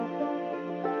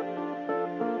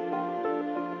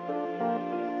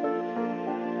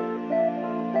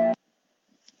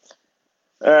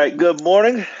All right, good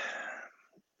morning.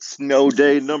 Snow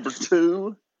day number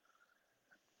 2.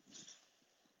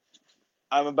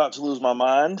 I'm about to lose my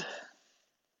mind.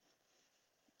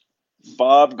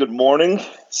 Bob, good morning.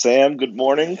 Sam, good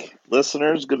morning.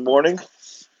 Listeners, good morning.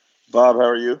 Bob, how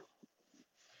are you?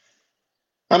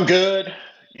 I'm good.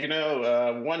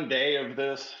 One day of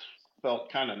this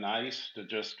felt kind of nice to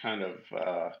just hang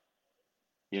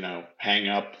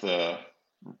up the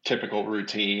typical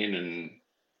routine and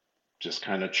just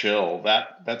kind of chill.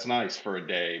 That's nice for a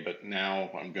day, but now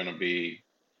I'm going to be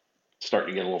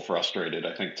starting to get a little frustrated.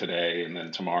 I think today and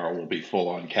then tomorrow will be full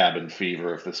on cabin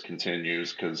fever if this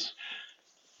continues. Because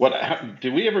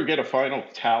did we ever get a final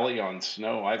tally on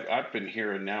snow? I've been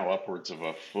hearing now upwards of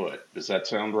a foot. Does that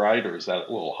sound right, or is that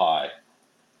a little high?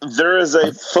 There is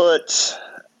a foot.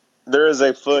 There is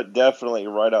a foot definitely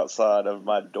right outside of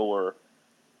my door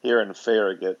here in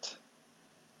Farragut.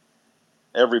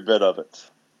 Every bit of it.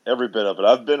 Every bit of it.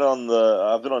 I've been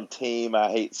on team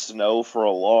I hate snow for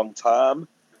a long time.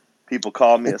 People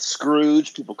call me a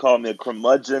Scrooge. People call me a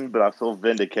curmudgeon, but I feel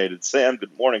vindicated. Sam,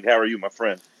 good morning. How are you, my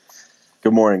friend?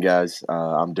 Good morning, guys.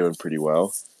 I'm doing pretty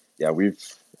well. Yeah,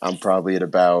 I'm probably at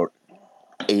about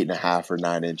 8.5 or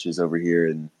 9 inches over here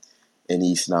in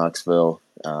East Knoxville.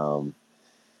 I'm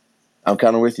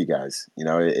kind of with you guys.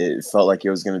 It felt like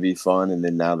it was going to be fun, and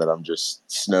then now that I'm just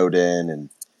snowed in and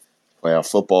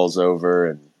playoff football's over,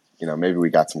 and maybe we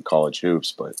got some college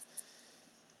hoops, but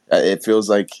it feels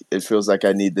like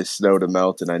I need this snow to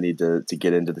melt, and I need to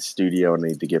get into the studio, and I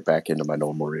need to get back into my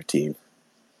normal routine.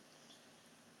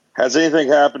 Has anything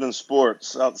happened in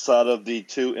sports outside of the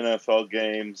two NFL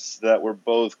games that were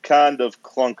both kind of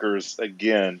clunkers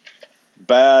again?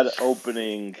 Bad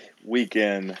opening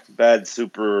weekend, bad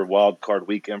super wild card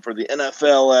weekend for the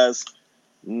NFL, as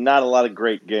not a lot of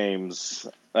great games.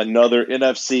 Another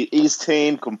NFC East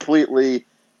team completely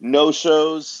no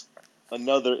shows.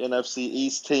 Another NFC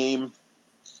East team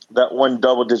that won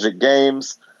double digit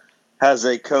games has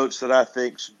a coach that I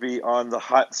think should be on the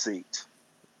hot seat.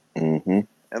 Mm-hmm.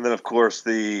 And then, of course,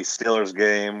 the Steelers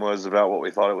game was about what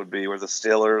we thought it would be, where the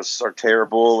Steelers are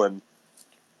terrible and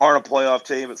aren't a playoff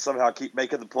team, but somehow keep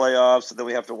making the playoffs, and then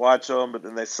we have to watch them, but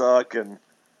then they suck. And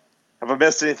have I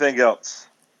missed anything else?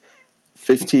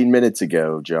 15 minutes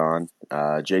ago, John,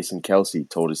 Jason Kelsey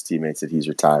told his teammates that he's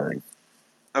retiring.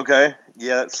 Okay.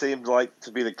 Yeah, it seemed like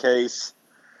to be the case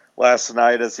last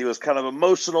night as he was kind of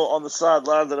emotional on the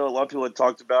sidelines. I know a lot of people had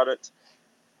talked about it.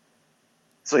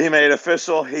 So he made it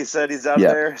official. He said he's out of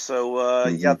Yeah. there. So,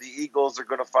 Mm-hmm. the Eagles are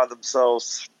going to find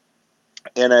themselves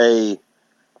in a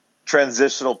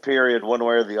transitional period one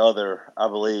way or the other, I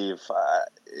believe.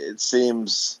 It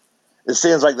seems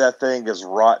like that thing is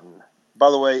rotten. By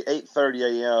the way,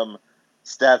 8:30 a.m.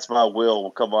 Stats by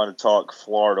Will come on and talk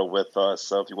Florida with us.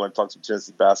 So if you want to talk some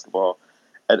Tennessee basketball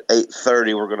at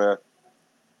 8:30, we're going to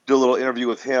do a little interview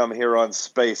with him here on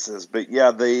Spaces. But yeah,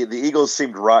 the Eagles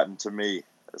seemed rotten to me.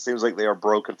 It seems like they are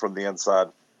broken from the inside.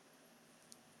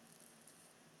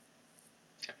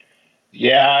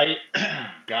 Yeah,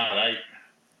 God,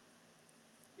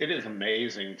 it is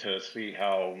amazing to see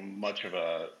how much of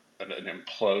an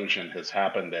implosion has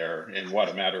happened there in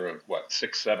a matter of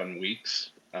 6, 7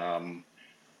 weeks.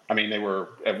 I mean, they were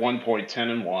at one point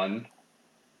 10-1,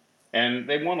 and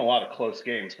they won a lot of close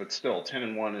games, but still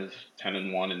 10-1 is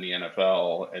 10-1 in the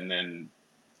NFL, and then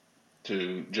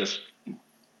to just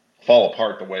fall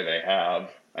apart the way they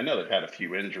have. I know they've had a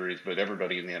few injuries, but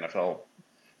everybody in the NFL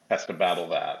has to battle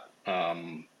that.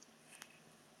 I'm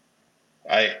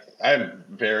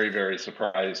very, very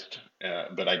surprised,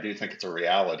 but I do think it's a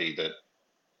reality that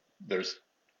there's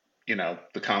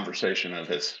the conversation of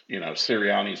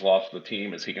Sirianni's lost the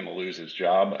team. Is he going to lose his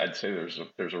job? I'd say there's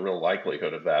a real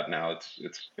likelihood of that now.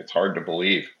 It's hard to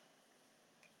believe.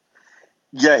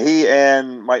 Yeah, he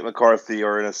and Mike McCarthy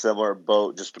are in a similar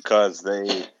boat just because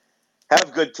they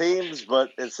have good teams,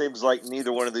 but it seems like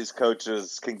neither one of these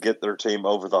coaches can get their team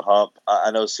over the hump.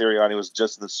 I know Sirianni was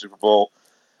just in the Super Bowl,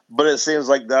 but it seems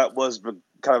like that was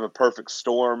kind of a perfect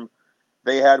storm.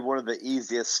 They had one of the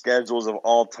easiest schedules of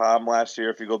all time last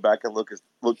year. If you go back and look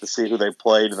to see who they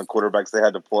played and the quarterbacks they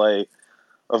had to play,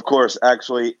 of course,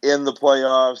 actually in the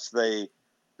playoffs,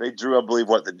 they drew, I believe,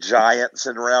 the Giants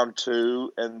in round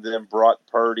 2, and then Brock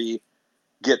Purdy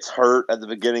gets hurt at the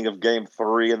beginning of game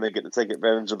 3, and they get to take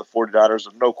advantage of the 49ers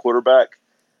with no quarterback.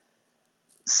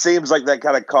 Seems like that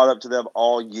kind of caught up to them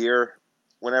all year.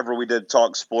 Whenever we did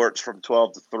talk sports from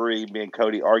 12 to 3, me and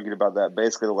Cody argued about that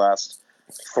basically the last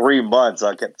 3 months.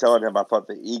 I kept telling him I thought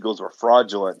the Eagles were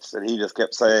fraudulent, and he just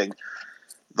kept saying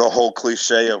the whole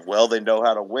cliche of, well, they know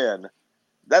how to win.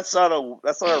 That's not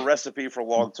a recipe for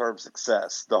long-term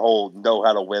success, the whole know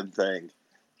how to win thing.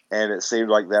 and it seemed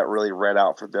like that really read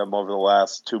out for them over the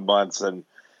last 2 months. And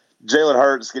Jalen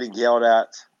Hurts getting yelled at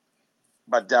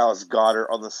by Dallas Goedert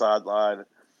on the sideline.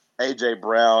 A.J.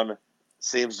 Brown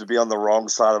seems to be on the wrong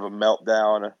side of a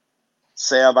meltdown.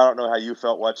 Sam, I don't know how you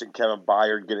felt watching Kevin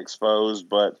Byard get exposed,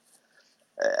 but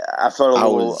I felt I a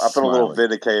was little smiling.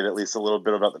 vindicated, at least a little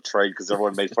bit, about the trade because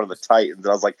everyone made fun of the Titans. And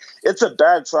I was like, it's a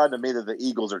bad sign to me that the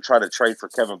Eagles are trying to trade for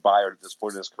Kevin Byard at this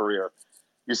point in his career.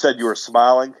 You said you were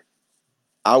smiling.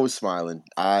 I was smiling.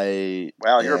 I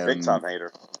Wow, you're a big am. time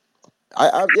hater.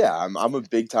 I'm a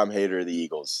big time hater of the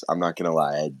Eagles. I'm not gonna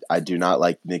lie. I do not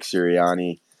like Nick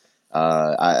Sirianni.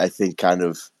 I think kind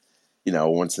of,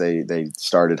 once they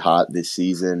started hot this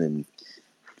season and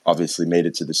obviously made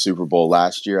it to the Super Bowl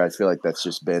last year, I feel like that's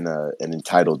just been an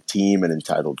entitled team, an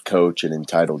entitled coach, an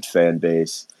entitled fan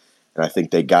base. And I think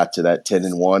they got to that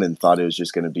 10-1 and thought it was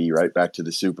just going to be right back to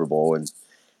the Super Bowl, and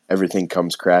everything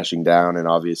comes crashing down. And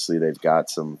obviously they've got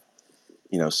some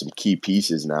key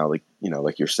pieces now, like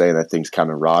you're saying, that thing's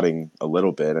kind of rotting a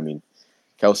little bit. I mean,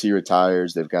 Kelsey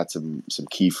retires. They've got some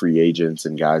key free agents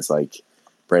and guys like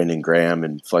Brandon Graham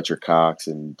and Fletcher Cox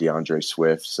and DeAndre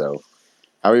Swift. So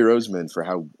Howie Roseman, for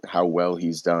how well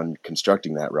he's done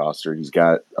constructing that roster, he's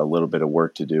got a little bit of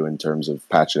work to do in terms of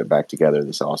patching it back together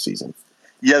this offseason.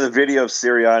 Yeah, the video of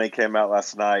Sirianni came out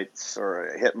last night,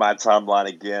 or hit my timeline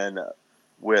again,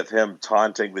 with him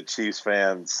taunting the Chiefs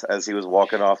fans as he was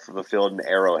walking off the field in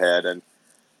Arrowhead. And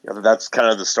that's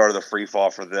kind of the start of the free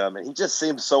fall for them. And he just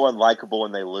seems so unlikable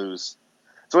when they lose.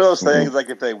 It's one of those things, like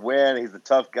if they win, he's the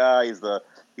tough guy,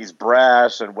 he's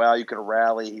brash, and wow, you can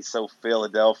rally. He's so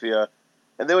Philadelphia.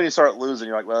 And then when you start losing,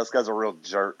 you're like, well, this guy's a real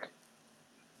jerk,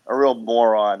 a real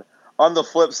moron. On the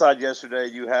flip side, yesterday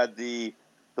you had the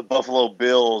Buffalo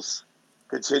Bills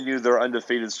continue their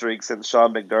undefeated streak since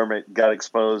Sean McDermott got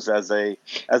exposed as an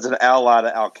ally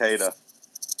to Al Qaeda,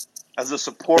 as a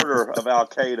supporter of Al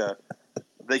Qaeda.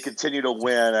 They continue to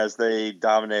win as they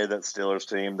dominated that Steelers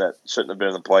team that shouldn't have been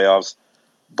in the playoffs.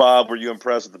 Bob, were you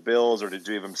impressed with the Bills, or did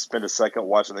you even spend a second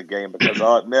watching the game? Because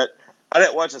I'll admit, I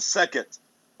didn't watch a second.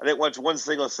 I didn't watch one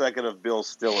single second of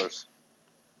Bills Steelers.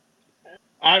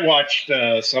 I watched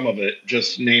some of it,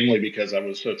 just namely because I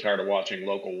was so tired of watching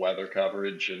local weather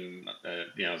coverage, and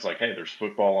it's like, hey, there's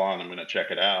football on, I'm going to check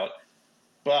it out.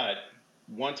 But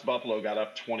once Buffalo got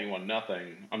up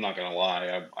 21-0, I'm not going to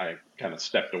lie, I kind of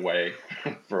stepped away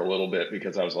for a little bit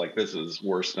because I was like, this is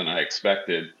worse than I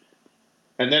expected.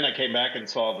 And then I came back and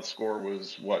saw the score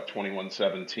was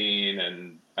 21-17,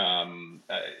 and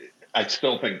I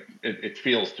still think it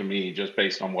feels to me, just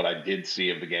based on what I did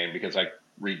see of the game, because I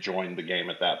rejoined the game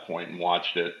at that point and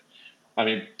watched it. I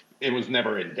mean, it was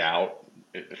never in doubt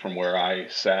from where I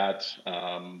sat.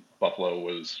 Buffalo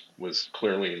was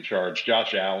clearly in charge.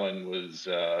 Josh Allen looked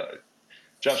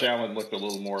a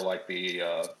little more like the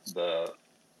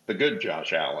good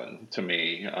Josh Allen to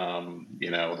me.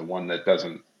 The one that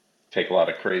doesn't take a lot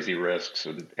of crazy risks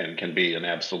and can be an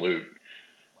absolute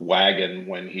wagon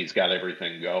when he's got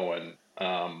everything going.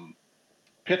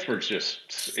 Pittsburgh's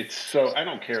it's so, I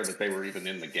don't care that they were even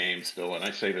in the game still. And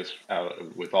I say this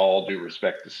with all due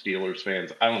respect to Steelers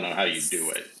fans. I don't know how you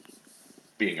do it,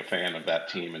 being a fan of that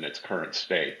team in its current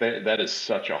state. That is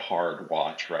such a hard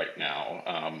watch right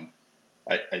now.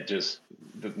 I just,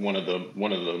 one of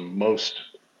the most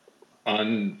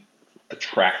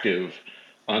unattractive,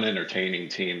 unentertaining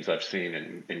teams I've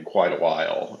seen in quite a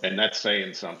while. And that's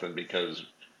saying something, because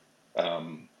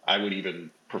I would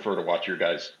even prefer to watch your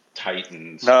guys'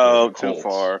 Titans or No, the too Colts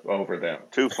far. over them.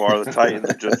 Too far. The Titans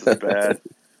are just as bad.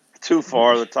 Too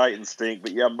far. The Titans stink.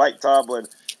 But yeah, Mike Tomlin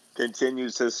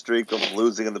continues his streak of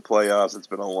losing in the playoffs. It's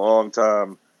been a long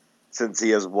time since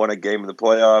he has won a game in the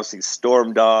playoffs. He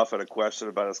stormed off at a question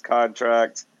about his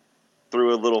contract,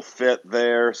 threw a little fit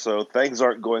there. So things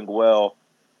aren't going well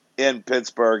in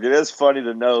Pittsburgh. It is funny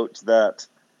to note that,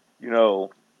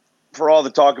 for all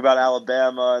the talk about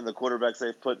Alabama and the quarterbacks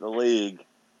they've put in the league,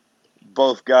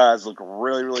 both guys look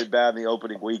really, really bad in the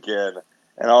opening weekend.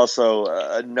 And also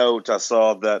a note I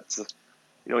saw that,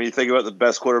 when you think about the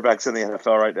best quarterbacks in the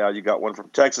NFL right now, you got one from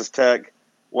Texas Tech,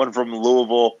 one from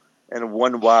Louisville, and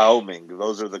one Wyoming.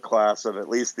 Those are the class of at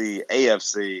least the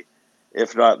AFC,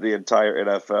 if not the entire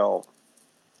NFL.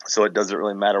 So it doesn't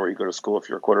really matter where you go to school if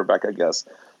you're a quarterback, I guess.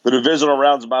 The divisional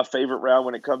round is my favorite round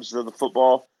when it comes to the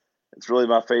football. It's really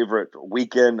my favorite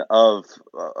weekend of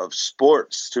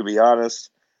sports, to be honest.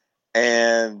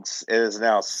 And it is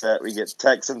now set. We get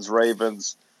Texans,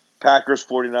 Ravens, Packers,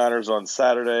 49ers on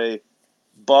Saturday,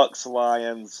 Bucks,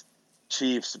 Lions,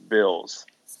 Chiefs, Bills.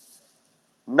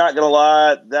 Not going to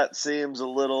lie, that seems a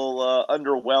little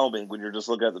underwhelming when you're just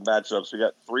looking at the matchups. We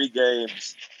got 3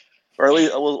 games or at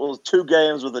least it was 2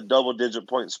 games with a double-digit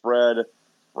point spread.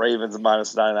 Ravens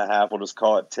minus 9.5. We'll just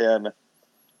call it 10.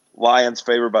 Lions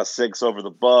favored by 6 over the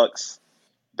Bucks.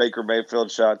 Baker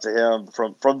Mayfield, shout out to him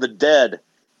from the dead.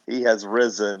 He has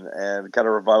risen and kind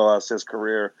of revitalized his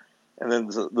career. And then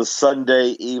the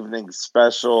Sunday evening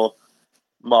special,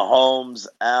 Mahomes,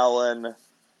 Allen,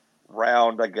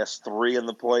 round, I guess, 3 in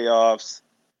the playoffs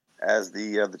as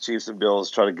the Chiefs and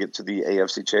Bills try to get to the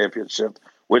AFC Championship.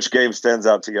 Which game stands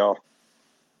out to y'all?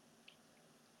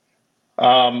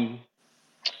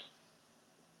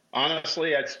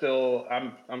 Honestly,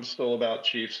 I'm still about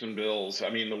Chiefs and Bills. I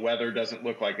mean, the weather doesn't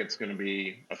look like it's going to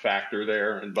be a factor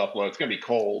there in Buffalo. It's going to be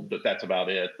cold, but that's about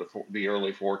it. The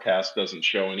early forecast doesn't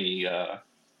show any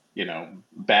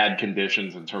bad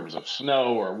conditions in terms of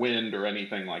snow or wind or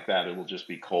anything like that. It will just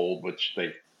be cold, which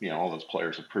all those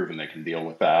players have proven they can deal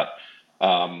with that.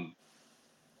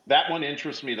 That one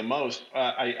interests me the most.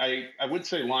 I would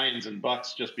say Lions and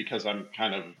Bucks just because I'm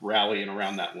kind of rallying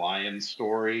around that Lions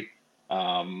story.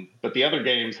 But the other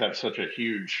games have such a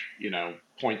huge,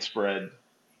 point spread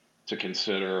to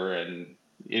consider, and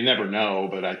you never know.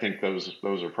 But I think those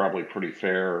are probably pretty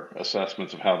fair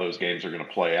assessments of how those games are going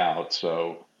to play out.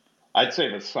 So I'd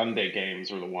say the Sunday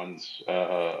games are the ones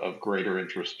of greater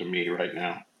interest to me right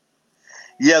now.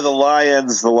 Yeah, the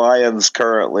Lions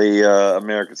currently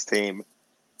America's team.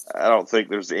 I don't think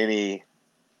there's any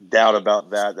doubt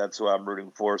about that. That's who I'm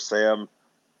rooting for. Sam,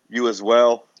 you as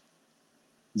well?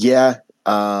 Yeah.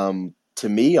 To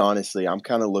me, honestly, I'm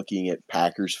kind of looking at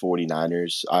Packers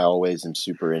 49ers. I always am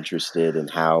super interested in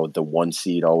how the 1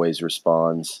 seed always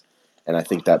responds. And I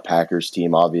think that Packers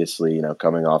team, obviously,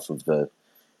 coming off of the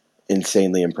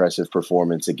insanely impressive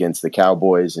performance against the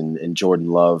Cowboys and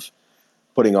Jordan Love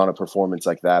putting on a performance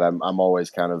like that, I'm always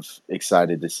kind of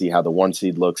excited to see how the 1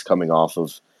 seed looks coming off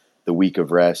of the week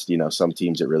of rest. Some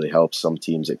teams it really helps. Some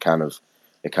teams it kind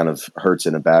of hurts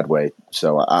in a bad way.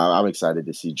 So I'm excited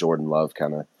to see Jordan Love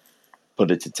kind of put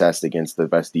it to test against the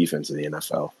best defense in the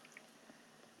NFL.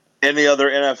 Any other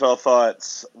NFL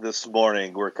thoughts this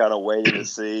morning? We're kind of waiting to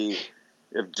see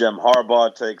if Jim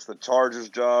Harbaugh takes the Chargers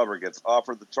job or gets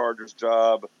offered the Chargers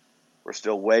job. We're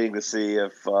still waiting to see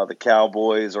if the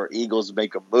Cowboys or Eagles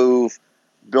make a move.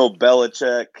 Bill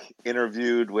Belichick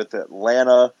interviewed with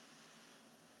Atlanta.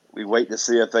 We wait to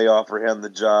see if they offer him the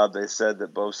job. They said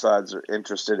that both sides are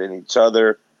interested in each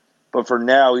other. But for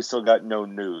now, we still got no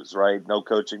news, right? No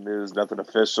coaching news, nothing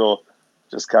official.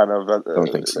 Just kind of, Don't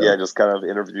think so. just kind of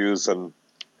interviews, and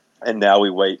now we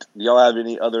wait. Do y'all have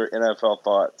any other NFL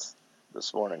thoughts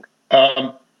this morning?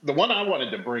 The one I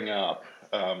wanted to bring up,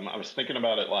 I was thinking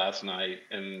about it last night,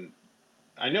 and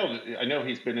I know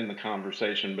he's been in the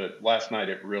conversation, but last night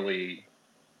it really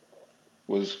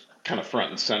was kind of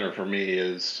front and center for me.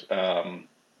 Is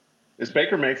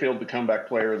Baker Mayfield the comeback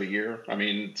player of the year? I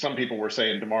mean, some people were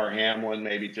saying Damar Hamlin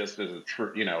maybe just as a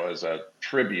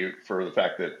tribute for the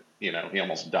fact that he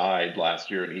almost died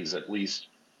last year, and he's at least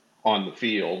on the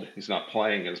field. He's not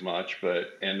playing as much,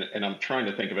 but and I'm trying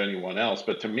to think of anyone else.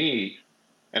 But to me,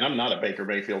 and I'm not a Baker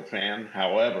Mayfield fan,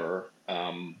 however,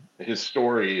 his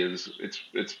story is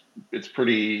it's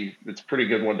pretty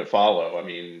good one to follow. I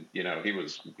mean, he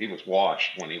was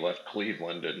washed when he left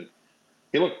Cleveland, and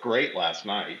he looked great last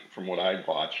night from what I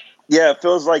watched. Yeah, it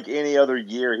feels like any other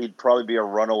year he'd probably be a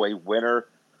runaway winner.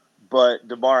 But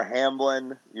Damar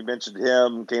Hamlin, you mentioned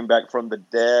him, came back from the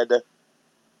dead.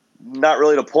 Not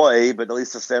really to play, but at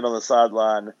least to stand on the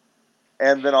sideline.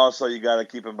 And then also you got to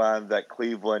keep in mind that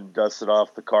Cleveland dusted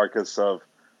off the carcass of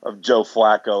Joe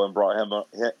Flacco and brought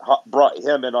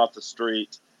him in off the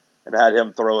street and had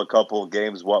him throw a couple of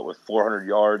games, with 400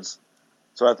 yards.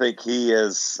 So I think he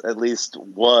was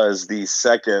the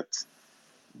second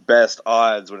best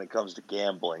odds when it comes to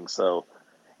gambling. So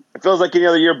it feels like any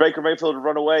other year Baker Mayfield would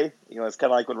run away. It's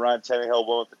kind of like when Ryan Tannehill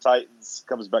won with the Titans,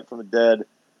 comes back from the dead,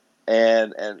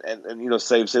 and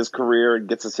saves his career and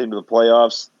gets his team to the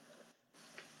playoffs.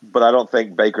 But I don't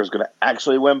think Baker's going to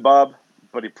actually win, Bob,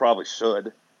 but he probably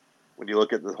should when you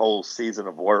look at the whole season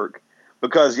of work.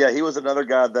 Because, yeah, he was another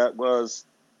guy that was,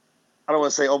 I don't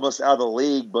want to say almost out of the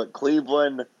league, but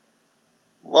Cleveland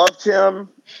loved him.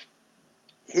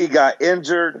 He got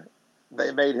injured.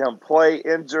 They made him play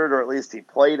injured, or at least he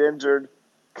played injured.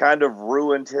 Kind of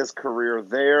ruined his career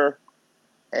there.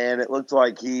 And it looked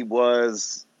like he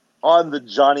was on the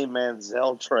Johnny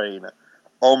Manziel train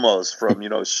almost from,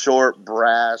 short,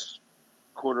 brash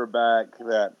quarterback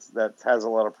that has a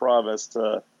lot of promise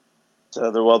to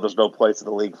there's no place in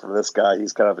the league for this guy.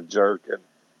 He's kind of a jerk, and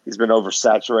he's been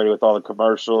oversaturated with all the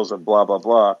commercials and blah, blah,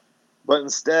 blah. But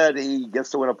instead, he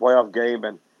gets to win a playoff game,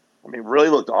 and really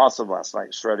looked awesome last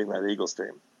night, shredding that Eagles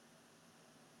team.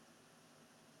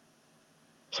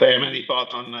 Sam, any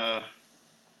thoughts on Yeah, I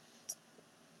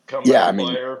comeback mean,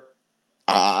 player?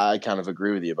 I kind of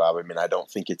agree with you, Bob. I mean, I don't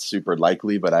think it's super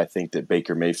likely, but I think that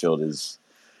Baker Mayfield is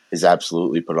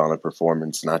absolutely put on a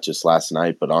performance, not just last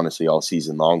night, but honestly all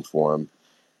season long for him.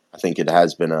 I think it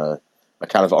has been a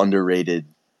kind of underrated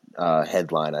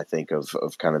headline, I think,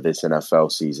 of kind of this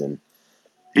NFL season.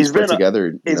 He's He's put been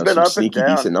together, he's been some up and sneaky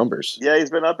decent down. numbers. Yeah, he's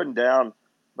been up and down.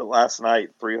 But last night,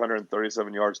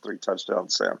 337 yards, 3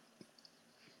 touchdowns, Sam.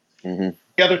 Mm-hmm.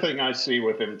 The other thing I see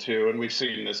with him too, and we've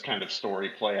seen this kind of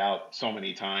story play out so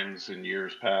many times in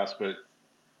years past, but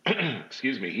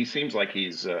excuse me, he seems like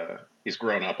he's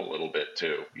grown up a little bit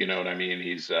too. You know what I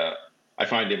mean? I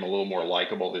find him a little more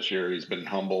likable this year. He's been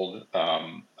humbled.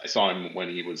 I saw him when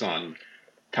he was on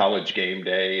College Game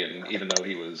Day, and even though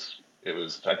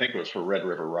I think it was for Red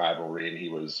River Rivalry, and he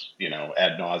was,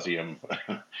 ad nauseum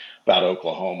about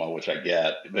Oklahoma, which I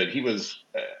get, but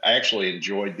I actually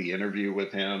enjoyed the interview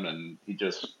with him, and he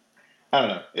just, I don't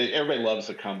know. Everybody loves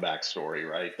a comeback story,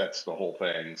 right? That's the whole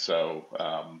thing. So,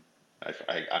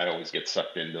 I always get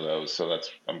sucked into those. So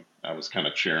I was kind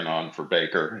of cheering on for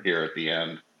Baker here at the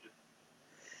end.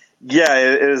 Yeah,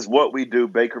 it is what we do.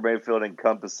 Baker Mayfield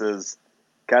encompasses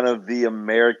kind of the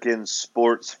American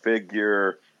sports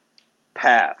figure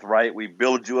path, right? We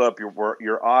build you up.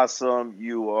 You're awesome.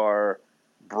 You are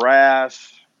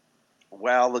brash.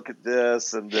 Wow, look at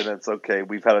this. And then it's okay.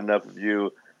 We've had enough of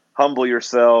you. Humble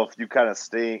yourself. You kind of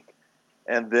stink.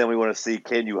 And then we want to see,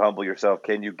 can you humble yourself?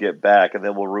 Can you get back? And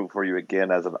then we'll root for you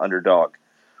again as an underdog.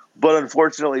 But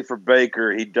unfortunately for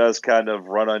Baker, he does kind of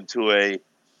run onto a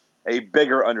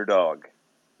bigger underdog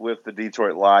with the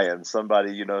Detroit Lions,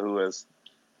 somebody who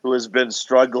has been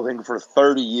struggling for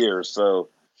 30 years. So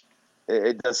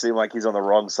it does seem like he's on the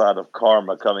wrong side of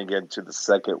karma coming into the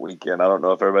second weekend. I don't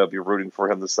know if everybody will be rooting for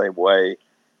him the same way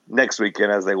next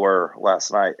weekend as they were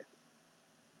last night.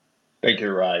 I think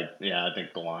you're right. Yeah, I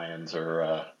think the Lions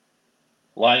are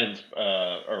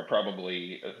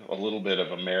probably a little bit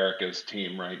of America's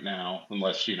team right now,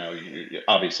 unless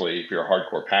obviously if you're a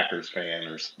hardcore Packers fan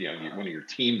or one of your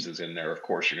teams is in there, of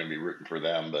course you're going to be rooting for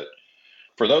them. But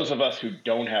for those of us who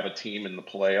don't have a team in the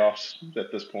playoffs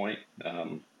at this point,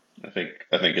 I think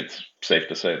it's safe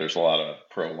to say there's a lot of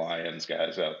pro Lions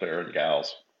guys out there and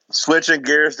gals. Switching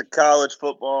gears to college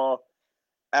football,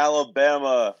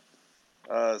 Alabama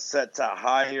set to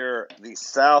hire the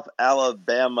South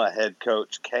Alabama head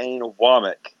coach, Kane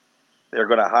Womack. They're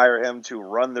going to hire him to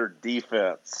run their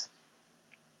defense.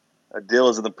 A deal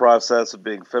is in the process of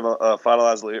being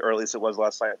finalized, or at least it was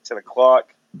last night at 10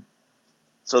 o'clock.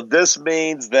 So this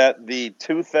means that the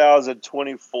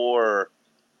 2024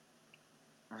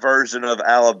 version of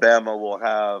Alabama will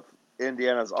have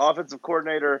Indiana's offensive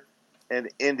coordinator and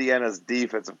Indiana's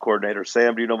defensive coordinator.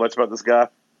 Sam, do you know much about this guy?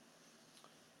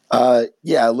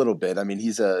 Yeah, a little bit. I mean,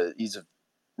 he's a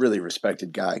really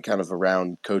respected guy, kind of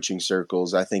around coaching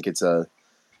circles. I think it's a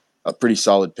pretty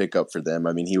solid pickup for them.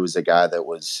 I mean, he was a guy that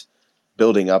was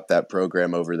building up that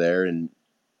program over there, and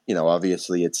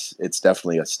obviously, it's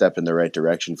definitely a step in the right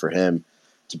direction for him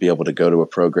to be able to go to a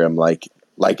program like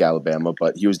Alabama.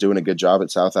 But he was doing a good job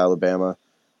at South Alabama.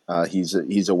 He's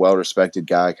a well respected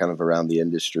guy, kind of around the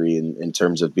industry in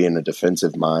terms of being a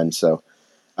defensive mind. So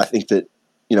I think that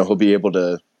he'll be able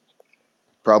to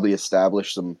probably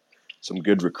establish some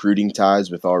good recruiting ties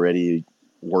with already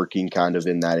working kind of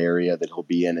in that area that he'll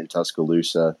be in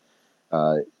Tuscaloosa.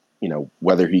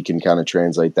 Whether he can kind of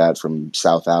translate that from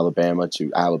South Alabama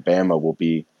to Alabama will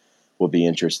be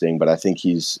interesting, but I think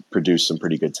he's produced some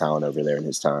pretty good talent over there in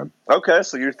his time. Okay,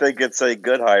 so you think it's a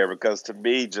good hire, because to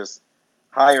me, just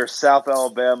hire South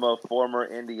Alabama, former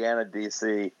Indiana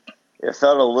DC. It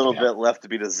felt a little bit left to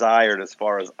be desired as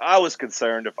far as I was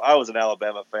concerned if I was an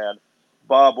Alabama fan.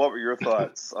 Bob, what were your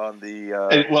thoughts on the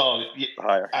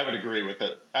hire? I would agree with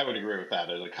it. I would agree with that.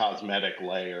 As a cosmetic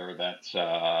layer, that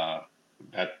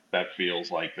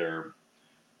feels like they're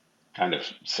kind of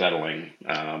settling.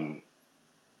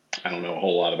 I don't know a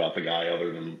whole lot about the guy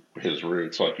other than his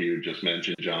roots, like you just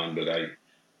mentioned, John. But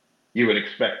you would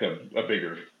expect a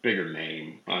bigger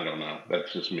name. I don't know.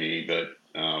 That's just me. But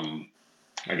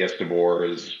I guess DeBoer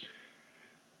is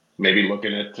maybe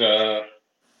looking at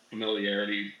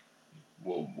familiarity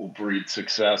will breed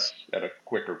success at a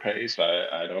quicker pace.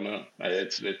 I don't know.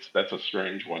 That's a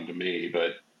strange one to me,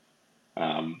 but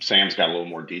Sam's got a little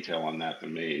more detail on that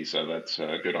than me, so that's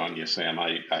good on you, Sam.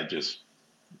 I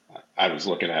was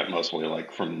looking at mostly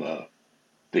like from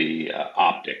the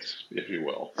optics, if you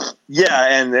will.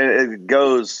 Yeah, and it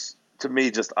goes to me,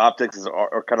 just optics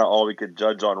are kind of all we could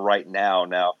judge on right now.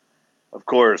 Now, of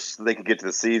course, they could get to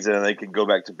the season and they can go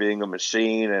back to being a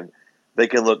machine and they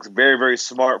can look very, very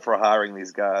smart for hiring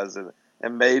these guys.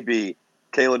 And maybe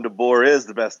Kalen DeBoer is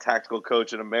the best tactical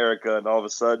coach in America, and all of a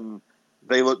sudden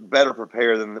they look better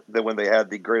prepared than when they had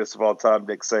the greatest of all time,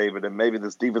 Nick Saban. And maybe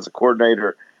this defensive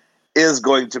coordinator is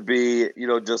going to be,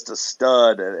 just a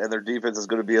stud, and their defense is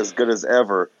going to be as good as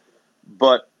ever.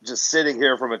 But just sitting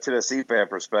here from a Tennessee fan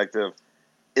perspective,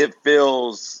 it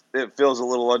feels a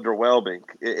little underwhelming.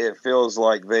 It feels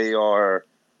like they are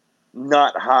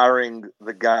not hiring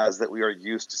the guys that we are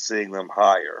used to seeing them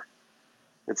hire.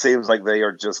 It seems like they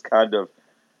are just kind of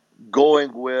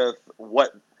going with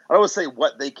what I don't want to say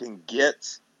what they can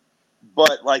get,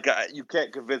 but like you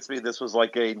can't convince me this was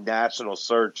like a national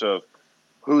search of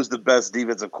who's the best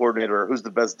defensive coordinator or who's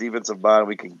the best defensive mind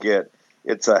we can get.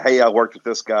 It's hey, I worked with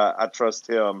this guy. I trust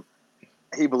him.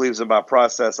 He believes in my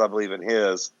process. I believe in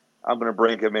his. I'm going to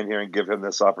bring him in here and give him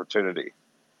this opportunity.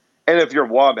 And if you're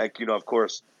Womack, of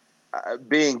course,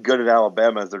 being good at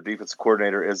Alabama as their defensive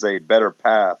coordinator is a better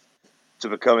path to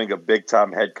becoming a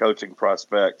big-time head coaching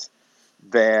prospect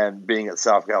than being at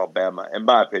South Alabama, in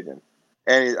my opinion.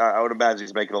 And I would imagine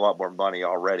he's making a lot more money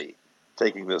already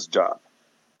taking this job.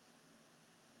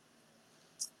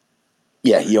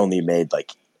 Yeah, he only made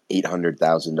like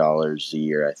 $800,000 a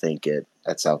year, I think,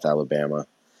 at South Alabama.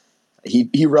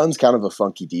 He runs kind of a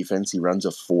funky defense. He runs a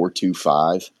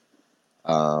 4-2-5,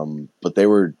 but they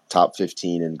were top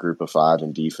 15 in Group of 5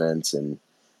 in defense, and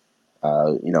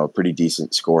a pretty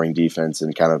decent scoring defense,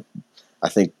 and kind of, I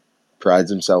think,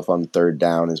 prides himself on third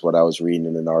down, is what I was reading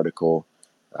in an article.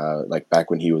 Like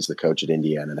back when he was the coach at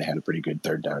Indiana, they had a pretty good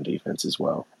third down defense as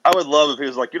well. I would love if he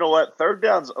was like, you know what, third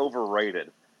down's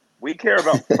overrated. We care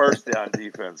about first down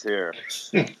defense here.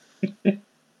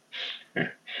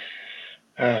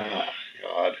 Oh,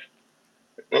 God.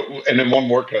 And then one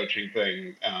more coaching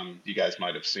thing. You guys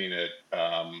might have seen it.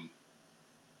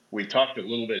 We talked a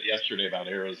little bit yesterday about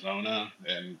Arizona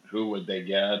and who would they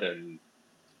get. And,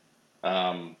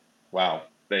 wow,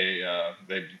 they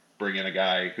bring in a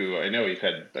guy who I know he's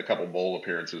had a couple bowl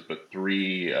appearances, but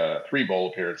three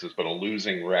bowl appearances, but a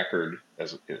losing record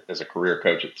as a career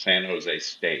coach at San Jose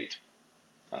State.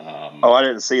 I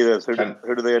didn't see this. Who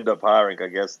do they end up hiring? I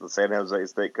guess the San Jose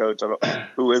State coach.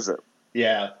 Who is it?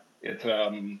 Yeah, it's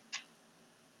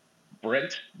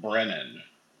Brent Brennan,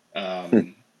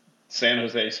 San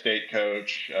Jose State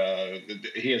coach.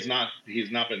 He's not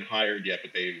been hired yet,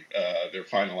 but they're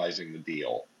finalizing the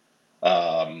deal.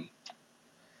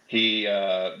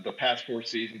 The past 4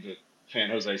 seasons at San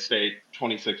Jose State,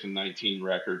 26-19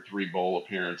 record, 3 bowl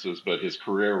appearances, but his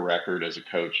career record as a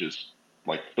coach is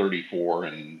like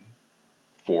 34-40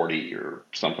 or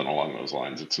something along those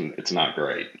lines. It's not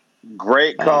great.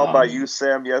 Great call by you,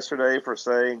 Sam, yesterday for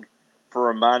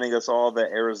reminding us all that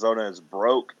Arizona is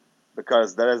broke,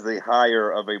 because that is the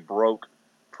hire of a broke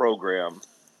program.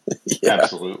 Yeah.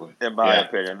 Absolutely. In my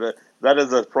opinion. That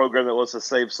is a program that wants to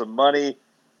save some money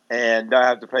and not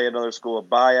have to pay another school a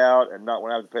buyout and not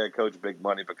want to have to pay a coach big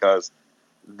money, because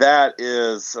that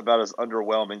is about as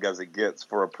underwhelming as it gets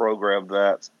for a program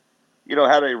that,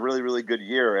 had a really, really good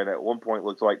year and at one point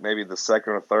looked like maybe the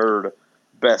second or third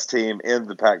best team in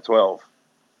the Pac-12.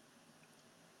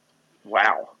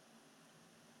 Wow.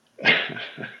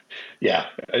 Yeah,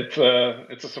 it's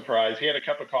a surprise. He had a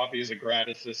cup of coffee as a grad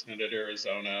assistant at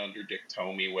Arizona under Dick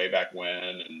Tomey way back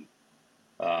when, and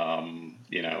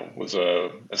was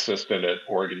a assistant at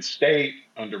Oregon State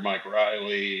under Mike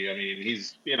Riley. I mean,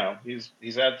 he's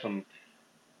had some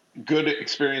good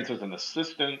experience as an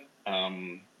assistant.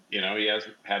 He has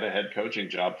had a head coaching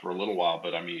job for a little while,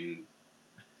 but I mean,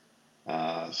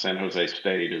 San Jose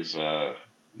State is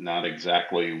not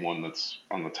exactly one that's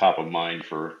on the top of mind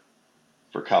for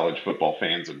college football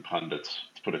fans and pundits,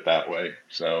 to put it that way.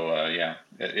 So,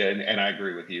 and I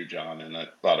agree with you, John, and I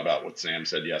thought about what Sam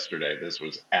said yesterday. This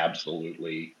was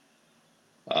absolutely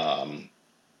a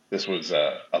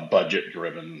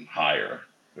budget-driven hire.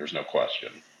 There's no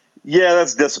question. Yeah,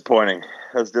 that's disappointing.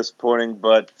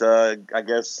 But I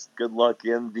guess good luck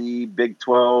in the Big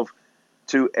 12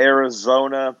 to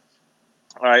Arizona.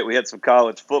 All right, we had some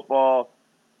college football.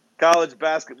 College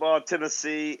basketball,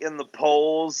 Tennessee in the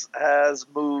polls has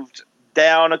moved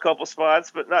down a couple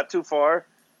spots, but not too far.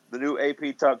 The new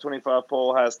AP Top 25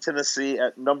 poll has Tennessee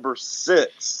at number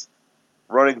 6.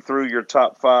 Running through your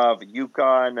top 5,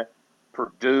 UConn,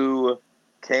 Purdue,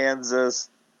 Kansas,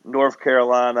 North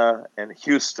Carolina, and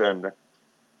Houston.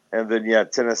 And then,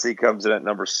 Tennessee comes in at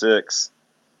number 6.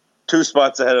 2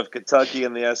 spots ahead of Kentucky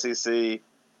in the SEC,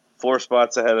 4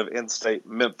 spots ahead of in-state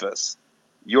Memphis.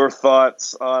 Your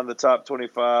thoughts on the top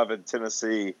 25 in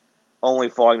Tennessee only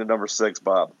falling to number 6,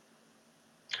 Bob?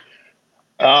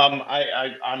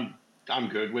 I'm I'm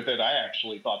good with it. I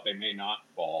actually thought they may not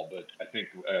fall, but I think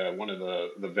one of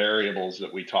the variables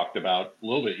that we talked about a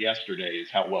little bit yesterday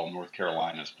is how well North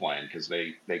Carolina's playing, because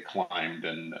they climbed,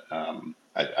 and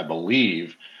I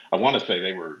believe, I want to say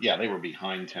they were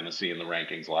behind Tennessee in the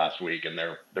rankings last week, and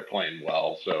they're playing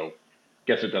well. So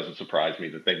guess it doesn't surprise me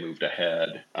that they moved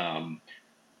ahead.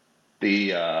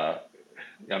 The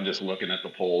I'm just looking at the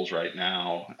polls right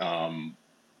now.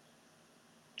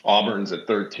 Auburn's at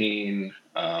 13.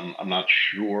 I'm not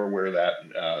sure where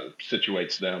that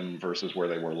situates them versus where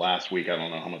they were last week. I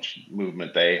don't know how much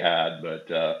movement they had,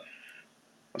 but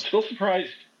I'm still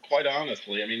surprised, quite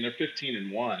honestly. I mean, they're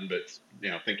 15-1, but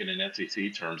thinking in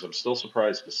SEC terms, I'm still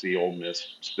surprised to see Ole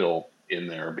Miss still in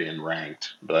there being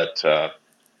ranked. But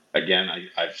again,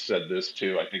 I've said this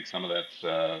too. I think some of that's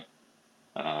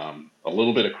a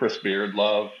little bit of Chris Beard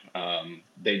love.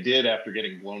 They did, after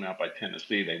getting blown out by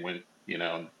Tennessee, they went,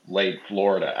 laid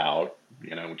Florida out,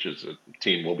 which is a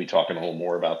team we'll be talking a little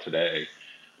more about today.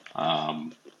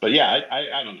 But yeah,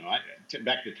 I don't know.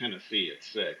 Back to Tennessee at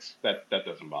 6, that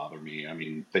doesn't bother me. I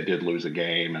mean, they did lose a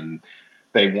game, and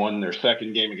they won their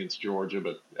second game against Georgia,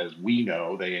 but as we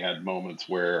know, they had moments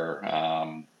where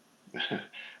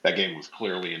that game was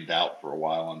clearly in doubt for a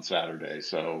while on Saturday.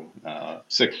 So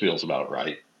 6 feels about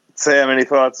right. Sam, any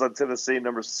thoughts on Tennessee,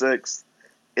 number 6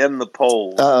 in the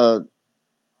polls?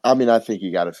 I mean, I think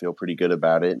you got to feel pretty good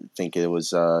about it. I think it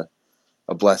was a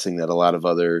blessing that a lot of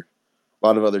other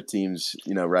teams,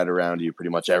 right around you, pretty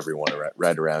much everyone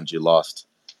right around you lost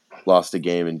a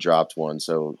game and dropped one.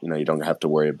 So, you don't have to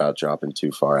worry about dropping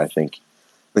too far. I think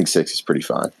 6 is pretty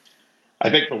fine.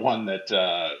 I think the one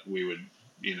that we would,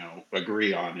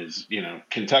 agree on is,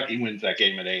 Kentucky wins that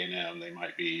game at A&M. They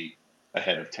might be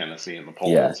ahead of Tennessee in the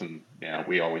polls. Yeah. And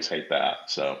we always hate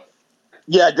that. So.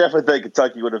 Yeah, I definitely think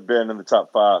Kentucky would have been in the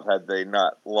top 5 had they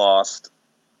not lost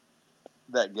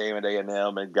that game at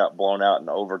A&M and got blown out in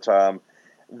overtime.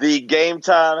 The game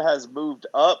time has moved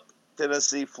up.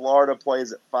 Tennessee, Florida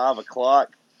plays at 5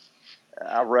 o'clock.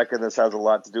 I reckon this has a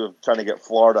lot to do with trying to get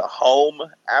Florida home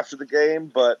after the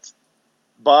game. But,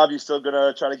 Bob, you still going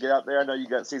to try to get out there? I know you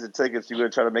got season tickets. You going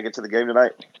to try to make it to the game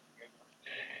tonight?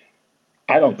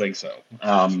 I don't think so.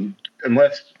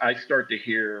 Unless I start to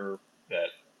hear that,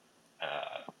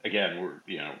 again,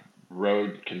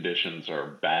 road conditions are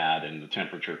bad and the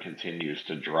temperature continues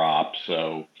to drop.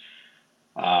 So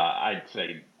I'd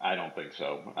say I don't think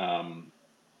so.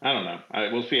 I don't know.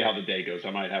 We'll see how the day goes. I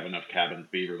might have enough cabin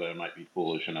fever that I might be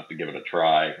foolish enough to give it a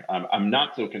try. I'm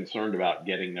not so concerned about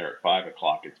getting there at 5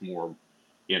 o'clock. It's more,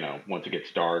 once it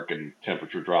gets dark and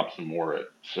temperature drops some more at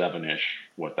 7-ish,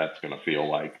 what that's going to feel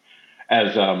like.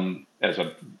 As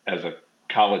a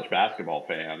college basketball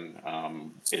fan,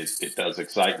 it does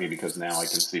excite me because now I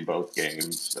can see both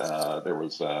games.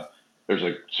 There's a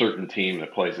certain team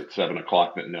that plays at 7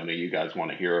 o'clock that none of you guys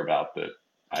want to hear about that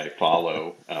I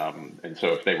follow. And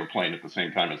so if they were playing at the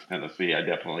same time as Tennessee, I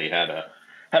definitely had a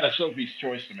Sophie's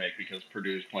choice to make because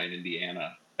Purdue's playing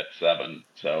Indiana at 7.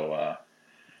 So,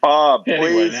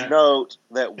 please note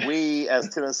that we as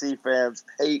Tennessee fans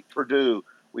hate Purdue.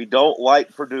 We don't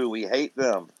like Purdue. We hate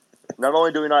them. Not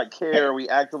only do we not care, we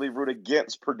actively root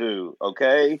against Purdue,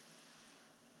 okay?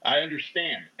 I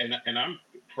understand. And I'm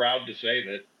proud to say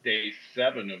that day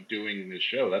 7 of doing this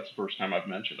show, that's the first time I've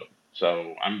mentioned them.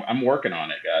 So I'm working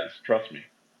on it, guys. Trust me.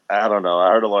 I don't know.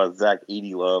 I heard a lot of Zach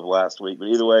Edey love last week. But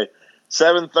either way,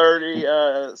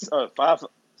 7:30,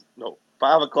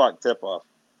 5 o'clock tip-off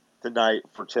tonight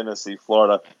for Tennessee,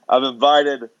 Florida. I've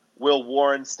invited Will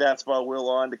Warren, Stats by Will,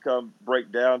 on to come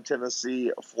break down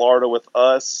Tennessee, Florida with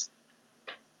us.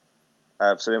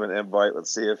 I've sent him an invite.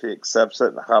 Let's see if he accepts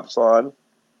it and hops on.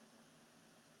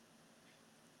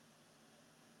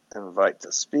 Invite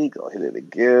to speak. I'll hit it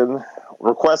again.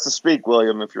 Request to speak,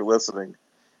 William, if you're listening.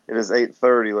 It is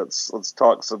 8:30. Let's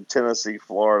talk some Tennessee,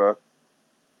 Florida.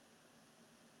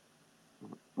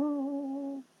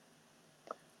 We'll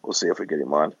see if we get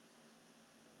him on.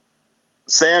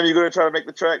 Sam, you going to try to make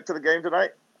the trek to the game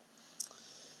tonight?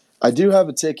 I do have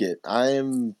a ticket.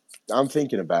 I'm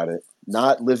thinking about it.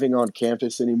 Not living on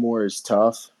campus anymore is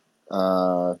tough.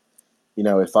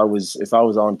 If I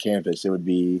was on campus, it would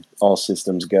be all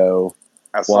systems go.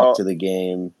 Walk to the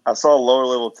game. I saw lower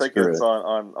level tickets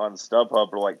on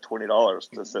StubHub for like $20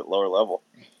 to sit lower level.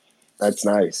 That's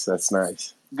nice.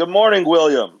 Good morning,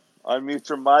 William. Unmute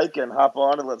your mic and hop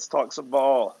on and let's talk some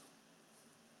ball.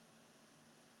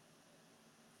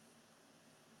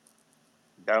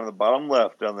 Down in the bottom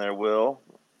left down there, Will.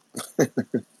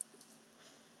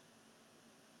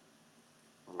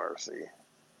 Mercy.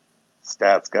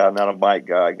 Stats guy, not a mic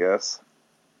guy, I guess.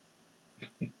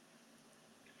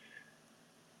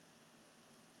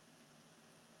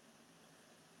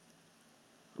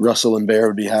 Russell and Bear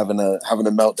would be having a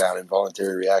meltdown,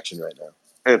 involuntary reaction right now.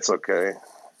 It's okay.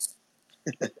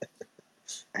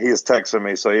 He is texting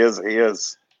me, so he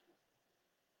is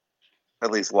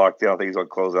at least locked in. I think he's going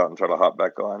to close out and try to hop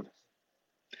back on.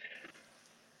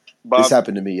 Bob? This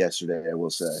happened to me yesterday, I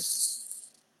will say.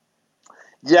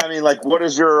 Yeah, I mean, like, what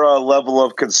is your level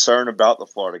of concern about the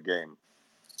Florida game?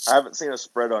 I haven't seen a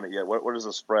spread on it yet. What is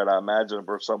the spread? I imagine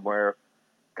we're somewhere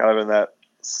kind of in that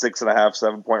 6.5,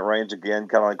 7 point range again,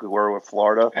 kind of like we were with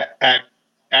Florida.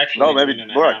 Actually, no, maybe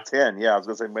more like 10. Yeah, I was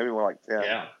going to say maybe more like 10.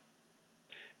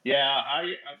 Yeah.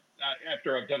 I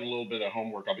after I've done a little bit of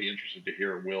homework, I'll be interested to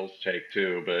hear Will's take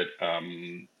too. But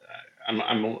I'm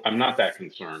not that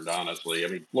concerned, honestly. I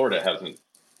mean, Florida hasn't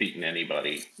beaten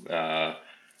anybody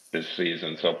this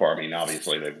season so far. I mean,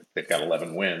 obviously they've got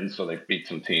 11 wins, so they've beat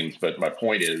some teams. But my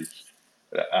point is,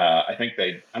 I think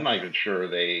I'm not even sure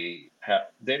they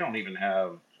don't even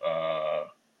have. I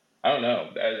don't know.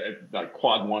 Like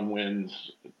quad one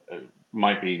wins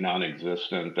might be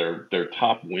non-existent. Their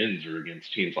top wins are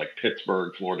against teams like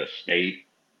Pittsburgh, Florida State.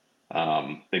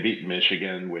 They beat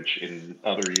Michigan, which in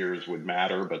other years would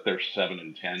matter, but they're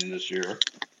 7-10 this year.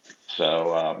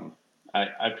 So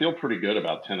I feel pretty good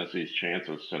about Tennessee's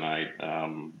chances tonight.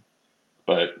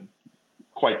 But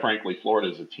quite frankly,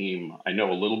 Florida is a team I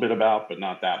know a little bit about, but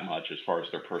not that much as far as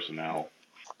their personnel.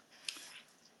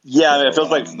 Yeah, so, it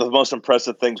feels like the most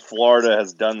impressive thing Florida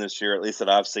has done this year, at least that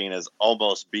I've seen, is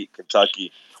almost beat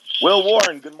Kentucky. Will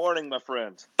Warren, good morning, my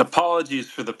friend. Apologies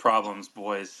for the problems,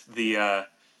 boys. The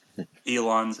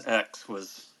Elon's X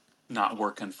was not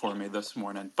working for me this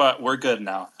morning, but we're good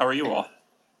now. How are you all?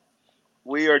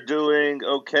 We are doing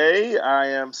okay. I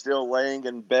am still laying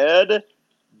in bed,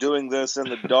 doing this in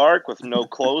the dark with no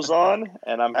clothes on,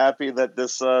 and I'm happy that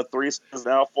this threesome is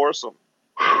now foursome.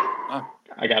 I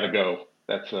gotta go.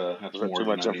 That's more too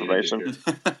much information.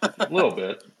 A little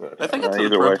bit, but I think it's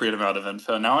an appropriate amount of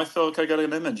info. Now I feel like I got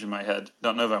an image in my head.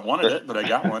 Don't know if I wanted it, but I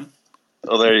got one.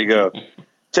 Oh, there you go.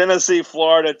 Tennessee,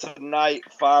 Florida tonight,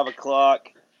 5 o'clock.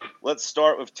 Let's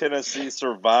start with Tennessee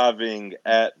surviving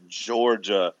at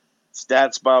Georgia.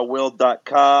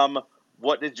 Statsbywill.com.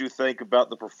 What did you think about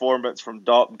the performance from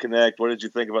Dalton Connect? What did you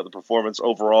think about the performance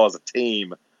overall as a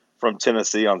team from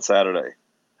Tennessee on Saturday?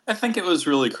 I think it was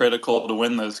really critical to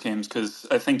win those games because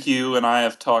I think you and I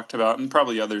have talked about, and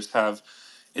probably others have,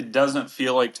 it doesn't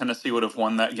feel like Tennessee would have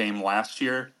won that game last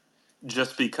year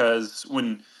just because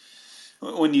when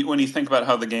you think about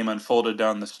how the game unfolded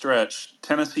down the stretch,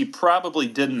 Tennessee probably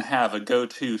didn't have a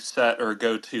go-to set or a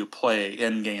go-to play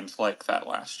in games like that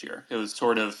last year. It was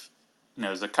sort of,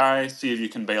 Zakai, see if you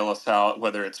can bail us out,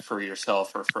 whether it's for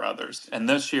yourself or for others. And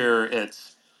this year,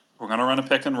 we're going to run a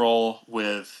pick and roll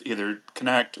with either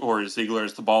Connect or Ziegler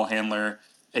as the ball handler,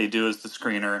 Adu as the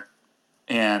screener,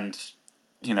 and,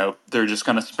 they're just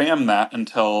going to spam that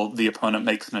until the opponent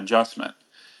makes an adjustment.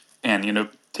 And,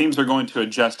 teams are going to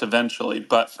adjust eventually,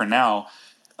 but for now,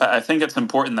 I think it's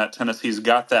important that Tennessee's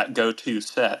got that go-to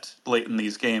set late in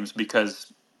these games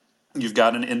because you've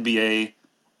got an NBA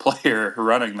player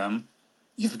running them.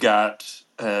 You've got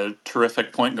a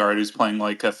terrific point guard who's playing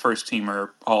like a first-teamer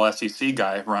all-SEC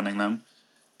guy running them.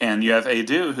 And you have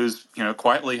Adu who's,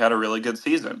 quietly had a really good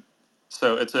season.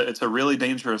 So it's a really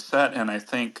dangerous set, and I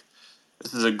think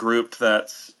this is a group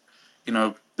that's,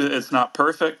 it's not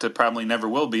perfect. It probably never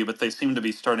will be, but they seem to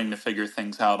be starting to figure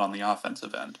things out on the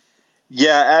offensive end.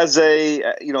 Yeah, as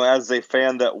a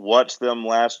fan that watched them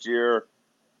last year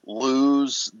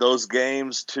lose those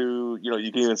games to,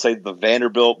 you can even say the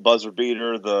Vanderbilt buzzer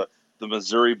beater, the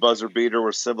Missouri buzzer beater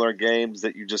were similar games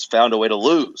that you just found a way to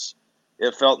lose.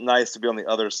 It felt nice to be on the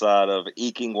other side of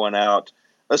eking one out,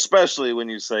 especially when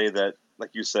you say that,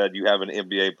 like you said, you have an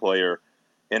NBA player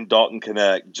in Dalton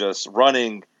Connect just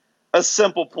running a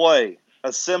simple play,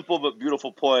 a simple but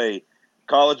beautiful play.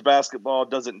 College basketball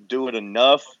doesn't do it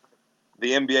enough.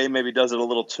 The NBA maybe does it a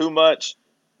little too much.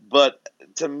 But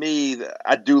to me,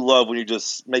 I do love when you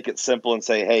just make it simple and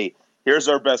say, hey, here's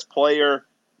our best player.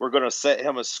 We're going to set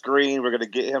him a screen. We're going to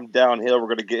get him downhill. We're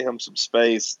going to get him some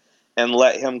space and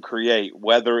let him create,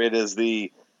 whether it is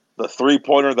the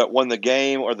three-pointer that won the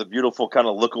game or the beautiful kind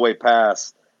of look-away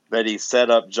pass that he set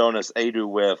up Jonas Adu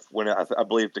with when I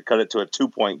believe to cut it to a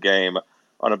 2-point game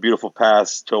on a beautiful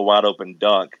pass to a wide-open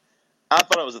dunk. I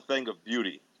thought it was a thing of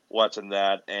beauty watching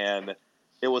that, and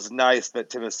it was nice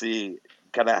that Tennessee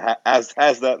kind of has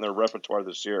that in their repertoire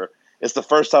this year. It's the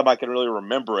first time I can really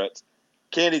remember it.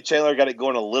 Candy Chandler got it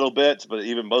going a little bit, but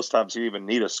even most times you even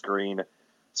need a screen.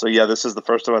 So, yeah, this is the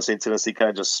first time I've seen Tennessee kind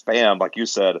of just spam, like you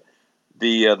said,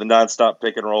 the nonstop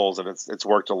pick and rolls, and it's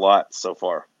worked a lot so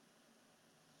far.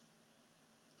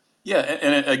 Yeah,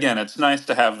 again, it's nice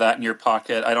to have that in your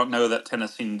pocket. I don't know that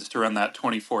Tennessee needs to run that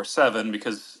 24/7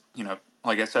 because,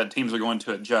 like I said, teams are going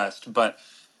to adjust, but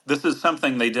this is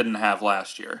something they didn't have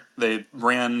last year. They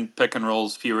ran pick and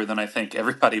rolls fewer than I think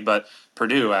everybody but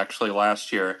Purdue actually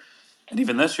last year. And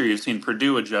even this year, you've seen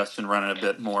Purdue adjust and run it a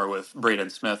bit more with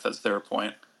Braden Smith as their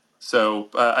point. So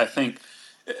I think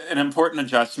an important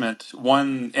adjustment,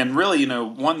 one, and really,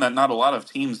 one that not a lot of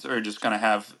teams are just going to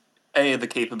have A, the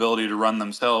capability to run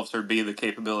themselves, or B, the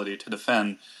capability to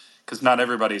defend, because not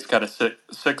everybody's got a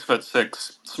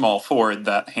 6'6" small forward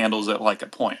that handles it like a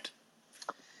point.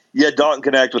 Yeah, Dalton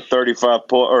Connect with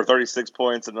 36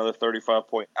 points, another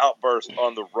 35-point outburst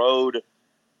on the road.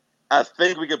 I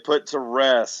think we could put to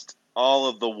rest all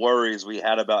of the worries we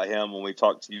had about him when we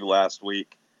talked to you last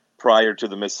week prior to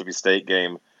the Mississippi State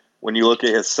game. When you look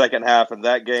at his second half in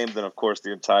that game, then of course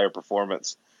the entire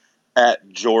performance at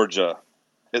Georgia.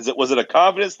 Was it a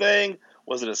confidence thing?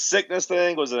 Was it a sickness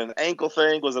thing? Was it an ankle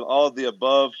thing? Was it all of the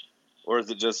above? Or is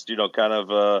it just, kind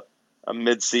of a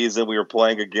mid-season we were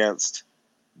playing against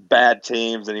bad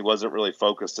teams and he wasn't really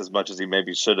focused as much as he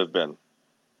maybe should have been?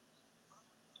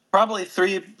 Probably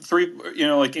three,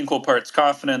 like equal parts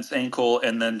confidence, ankle,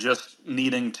 and then just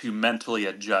needing to mentally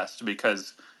adjust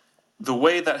because the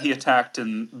way that he attacked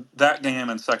in that game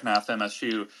and second half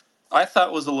MSU, I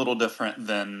thought was a little different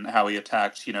than how he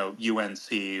attacked,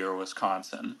 UNC or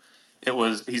Wisconsin.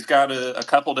 He's got a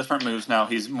couple different moves now.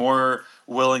 He's more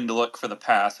willing to look for the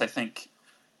pass. I think,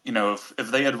 if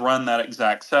they had run that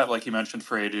exact set, like you mentioned,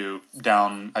 for Edu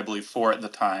down, I believe 4 at the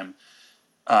time,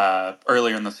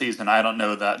 earlier in the season, I don't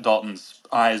know that Dalton's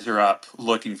eyes are up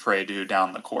looking for Edu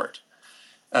down the court.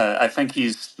 I think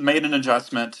he's made an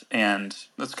adjustment, and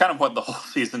that's kind of what the whole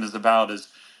season is about. Is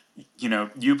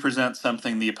you present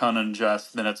something, the opponent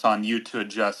adjusts, then it's on you to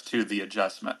adjust to the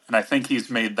adjustment. And I think he's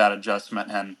made that adjustment,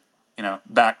 and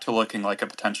back to looking like a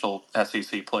potential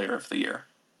SEC Player of the Year.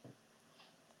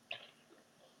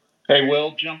 Hey,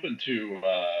 Will, jump into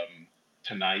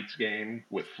tonight's game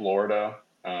with Florida.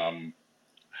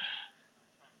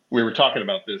 We were talking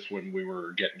about this when we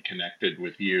were getting connected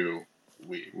with you.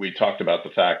 We talked about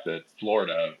the fact that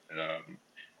Florida,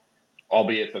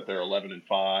 albeit that they're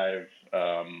 11-5,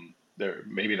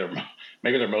 maybe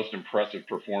their most impressive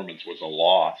performance was a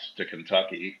loss to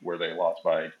Kentucky, where they lost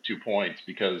by 2 points.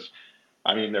 Because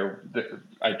I mean,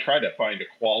 I tried to find a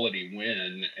quality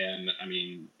win, and I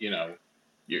mean,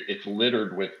 it's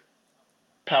littered with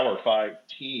Power 5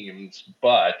 teams,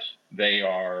 but they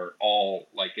are all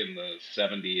like in the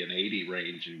 70 and 80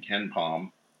 range in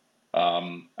KenPom.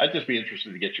 I'd just be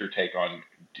interested to get your take on,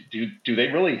 do they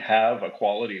really have a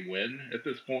quality win at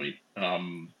this point?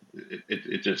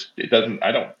 It doesn't.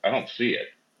 I don't see it.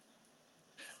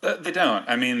 They don't.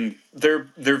 I mean, they're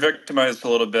victimized a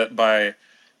little bit by,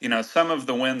 some of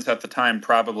the wins at the time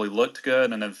probably looked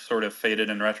good and have sort of faded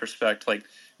in retrospect. Like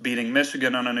beating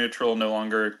Michigan on a neutral no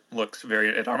longer looks very.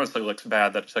 It honestly looks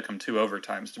bad that it took them 2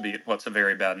 overtimes to beat what's a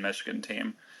very bad Michigan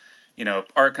team.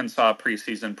 Arkansas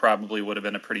preseason probably would have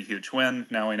been a pretty huge win.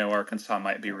 Now we know Arkansas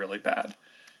might be really bad.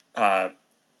 Uh,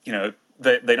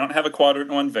 they don't have a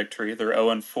quadrant 1 victory. They're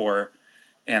 0-4.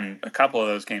 And a couple of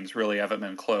those games really haven't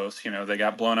been close. They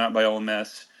got blown out by Ole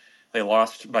Miss. They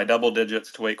lost by double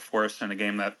digits to Wake Forest in a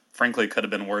game that, frankly, could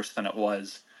have been worse than it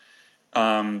was.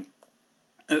 And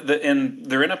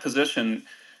they're in a position.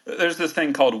 There's this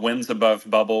thing called wins above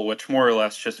bubble, which more or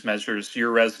less just measures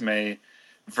your resume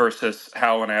versus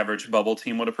how an average bubble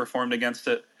team would have performed against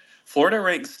it. Florida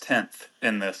ranks 10th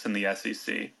in this in the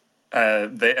SEC.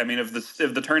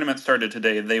 If the tournament started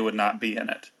today, they would not be in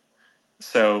it.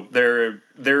 So they're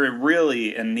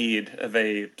really in need of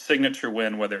a signature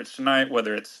win, whether it's tonight,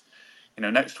 whether it's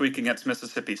next week against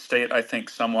Mississippi State. I think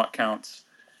somewhat counts.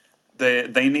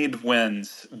 They need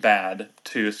wins bad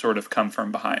to sort of come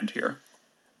from behind here.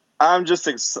 I'm just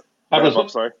I'm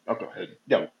sorry. Oh, go ahead.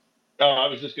 No, I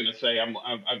was just going to say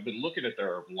I've been looking at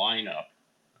their lineup,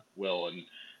 Will,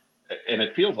 and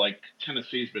it feels like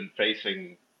Tennessee's been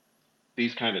facing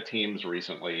these kind of teams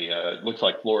recently. It looks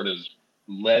like Florida's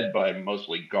led by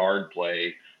mostly guard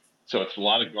play. So it's a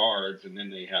lot of guards, and then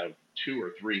they have 2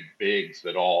 or 3 bigs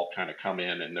that all kind of come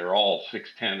in, and they're all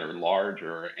 6'10" or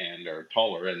larger and are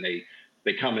taller, and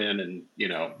they come in and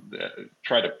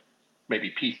try to maybe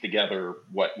piece together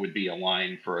what would be a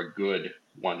line for a good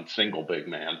one single big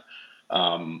man.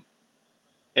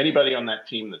 Anybody on that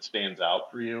team that stands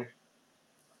out for you?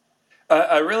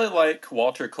 I really like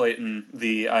Walter Clayton,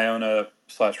 the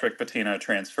Iona/Rick Pitino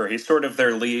transfer. He's sort of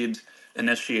their lead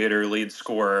initiator, lead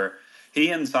scorer. He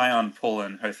and Zion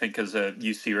Pullen, I think, is a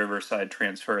UC Riverside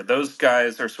transfer. Those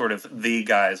guys are sort of the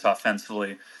guys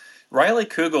offensively Riley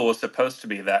Kugel was supposed to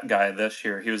be that guy this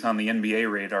year. He was on the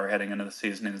NBA radar heading into the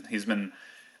season, and he's been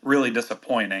really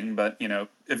disappointing. But,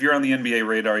 if you're on the NBA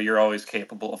radar, you're always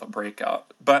capable of a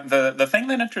breakout. But the thing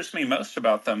that interests me most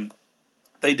about them,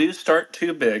 they do start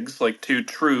two bigs, like two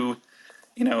true,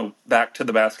 back to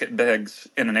the basket bigs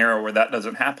in an era where that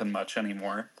doesn't happen much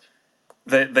anymore.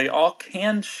 They all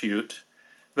can shoot,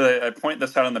 but I point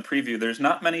this out in the preview. There's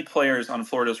not many players on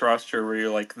Florida's roster where you're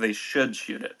like, they should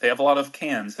shoot it. They have a lot of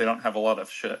cans. They don't have a lot of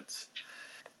shoulds.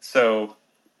 So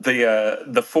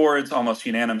the forwards almost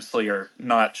unanimously are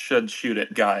not should shoot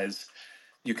it guys.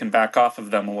 You can back off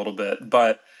of them a little bit,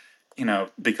 but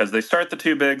because they start the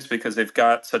two bigs, because they've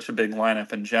got such a big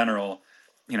lineup in general,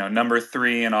 number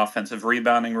three in offensive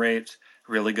rebounding rate,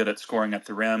 really good at scoring at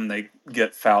the rim. They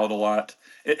get fouled a lot.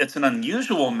 It's an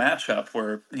unusual matchup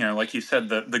where, like you said,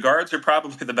 the guards are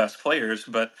probably the best players,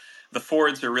 but the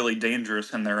forwards are really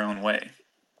dangerous in their own way.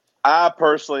 I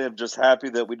personally am just happy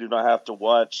that we do not have to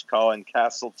watch Colin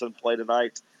Castleton play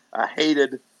tonight. I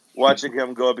hated watching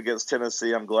him go up against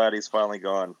Tennessee. I'm glad he's finally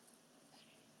gone.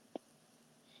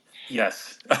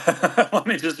 Yes. Let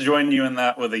me just join you in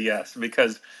that with a yes,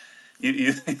 because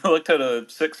you looked at a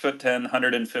 6'10",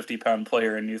 150-pound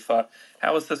player and you thought,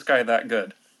 how is this guy that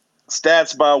good?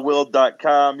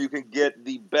 StatsByWill.com. You can get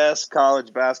the best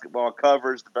college basketball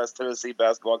coverage, the best Tennessee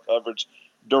basketball coverage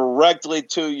directly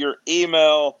to your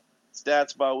email.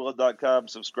 StatsByWill.com.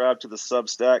 Subscribe to the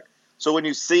Substack. So when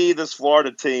you see this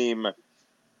Florida team,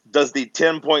 does the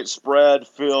 10-point spread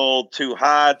feel too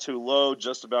high, too low,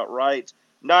 just about right?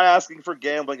 Not asking for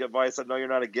gambling advice. I know you're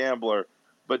not a gambler,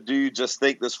 but do you just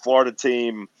think this Florida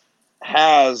team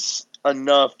has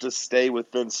enough to stay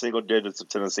within single digits of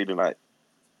Tennessee tonight?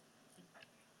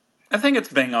 I think it's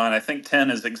bang on. I think 10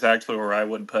 is exactly where I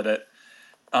would put it.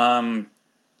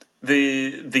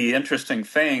 The interesting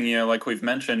thing, like we've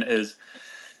mentioned, is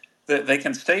that they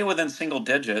can stay within single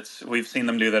digits. We've seen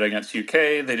them do that against UK.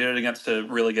 They did it against a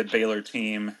really good Baylor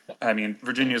team. I mean,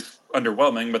 Virginia's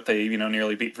underwhelming, but they,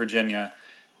 nearly beat Virginia.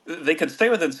 They could stay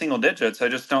within single digits. I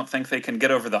just don't think they can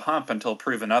get over the hump until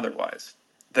proven otherwise.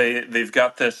 They've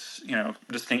got this,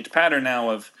 distinct pattern now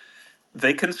of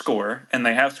they can score, and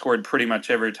they have scored pretty much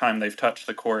every time they've touched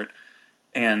the court,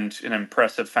 and in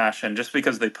impressive fashion, just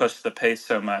because they push the pace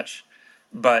so much.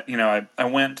 But I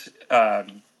went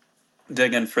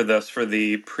digging for the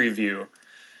preview.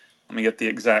 Let me get the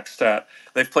exact stat.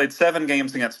 They've played 7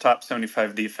 games against top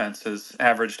 75 defenses,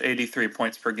 averaged 83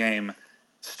 points per game,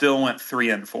 still went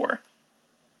 3-4.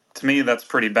 To me, that's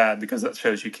pretty bad because that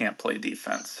shows you can't play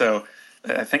defense. So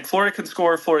I think Florida can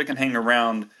score, Florida can hang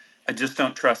around. I just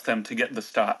don't trust them to get the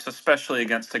stops, especially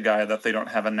against a guy that they don't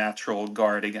have a natural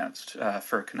guard against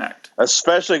for a connect.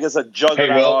 Especially against a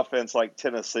juggernaut offense like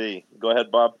Tennessee. Go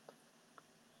ahead, Bob.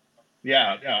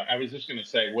 Yeah. I was just going to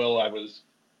say, Will, I was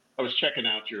checking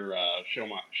out your show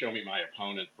me my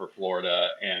opponent for Florida,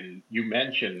 and you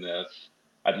mentioned this.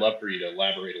 I'd love for you to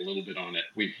elaborate a little bit on it.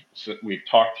 We've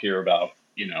talked here about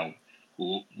no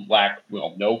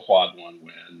quad one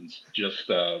wins, just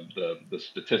the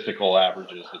statistical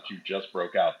averages that you just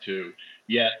broke out too.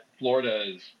 Yet Florida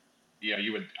is,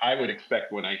 I would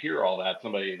expect when I hear all that,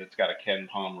 somebody that's got a Ken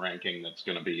Palm ranking that's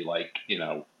going to be like,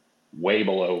 way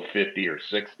below 50 or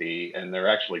 60, and they're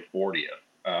actually 40th.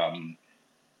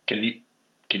 Can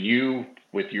you,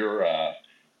 with your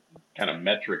kind of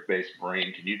metric-based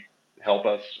brain, can you help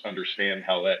us understand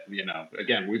how that,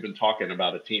 again, we've been talking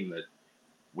about a team that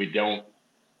we don't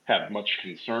have much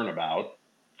concern about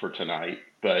for tonight,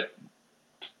 but,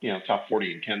 top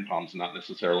 40 in Ken Palm's not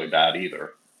necessarily bad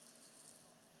either.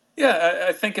 Yeah,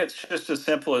 I think it's just as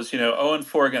simple as,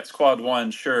 0-4 against quad one,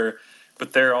 sure,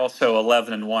 but they're also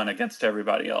 11-1 against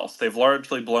everybody else. They've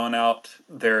largely blown out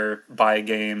their bye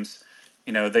games.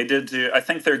 They did I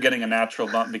think they're getting a natural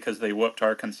bump because they whooped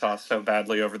Arkansas so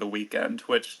badly over the weekend,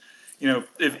 which,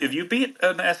 if you beat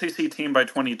an SEC team by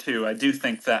 22, I do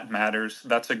think that matters.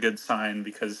 That's a good sign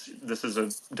because this is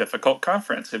a difficult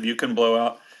conference. If you can blow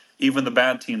out even the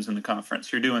bad teams in the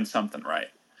conference, you're doing something right.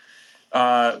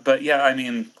 But yeah, I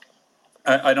mean,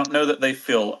 I don't know that they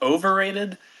feel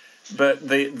overrated, but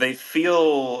they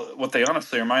feel what they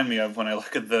honestly remind me of when I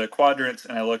look at the quadrants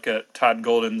and I look at Todd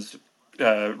Golden's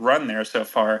run there so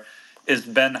far is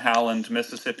Ben Howland,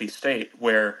 Mississippi State,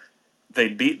 where they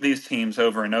beat these teams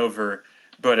over and over,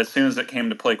 but as soon as it came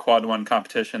to play quad one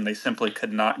competition, they simply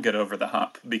could not get over the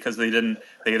hump because they either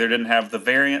didn't have the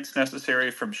variance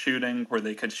necessary from shooting where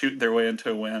they could shoot their way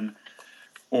into a win,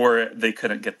 or they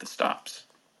couldn't get the stops.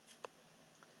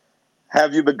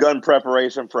 Have you begun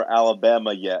preparation for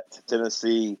Alabama yet?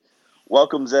 Tennessee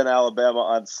welcomes in Alabama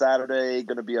on Saturday.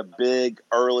 Going to be a big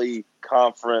early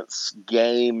conference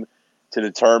game. to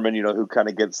determine, who kind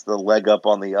of gets the leg up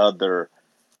on the other.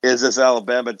 Is this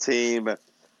Alabama team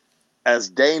as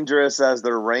dangerous as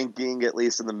their ranking, at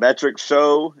least in the metrics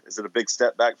show? Is it a big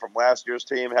step back from last year's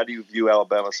team? How do you view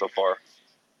Alabama so far?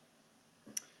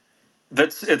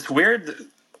 It's weird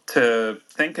to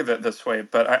think of it this way,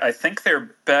 but I think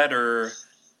they're better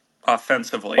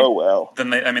offensively than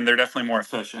they. I mean, they're definitely more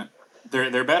efficient.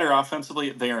 They're better offensively.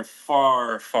 They are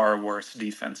far worse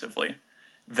defensively.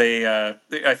 I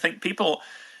think people,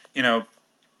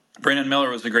 Brandon Miller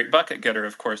was a great bucket getter,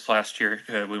 of course, last year.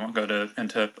 We won't go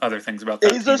into other things about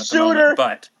that He's team a at the shooter, moment,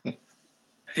 but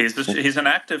he's an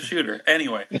active shooter.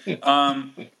 Anyway, he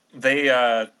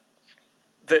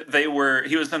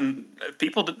was in,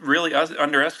 people really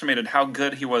underestimated how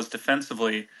good he was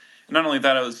defensively. And not only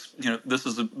that, this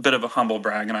is a bit of a humble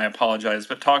brag, and I apologize,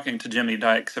 but talking to Jimmy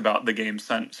Dykes about the game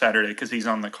Saturday, because he's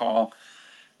on the call,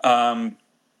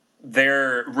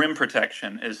 their rim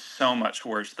protection is so much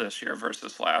worse this year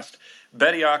versus last.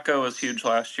 Bediako was huge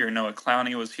last year. Noah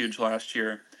Clowney was huge last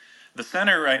year. The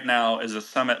center right now is a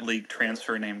Summit League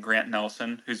transfer named Grant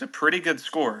Nelson, who's a pretty good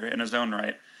scorer in his own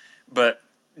right, but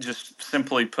just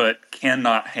simply put,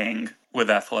 cannot hang with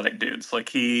athletic dudes. Like,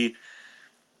 he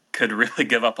could really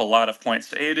give up a lot of points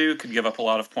to Adu, could give up a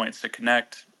lot of points to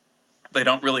Connect. They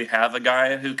don't really have a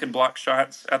guy who can block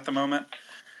shots at the moment.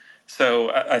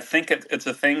 So I think it's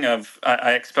a thing of,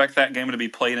 I expect that game to be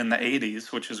played in the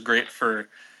 80s, which is great for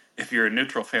if you're a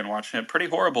neutral fan watching it. Pretty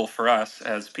horrible for us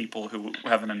as people who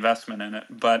have an investment in it.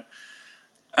 But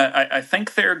I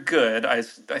think they're good. I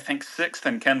think 6th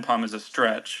in KenPom is a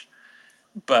stretch.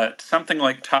 But something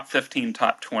like top 15,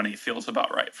 top 20 feels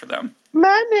about right for them.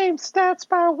 My name's Stats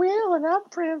by Will, and I'm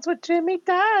friends with Jimmy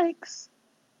Dykes.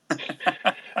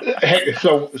 Hey,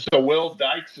 so Will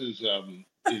Dykes is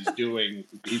doing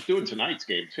tonight's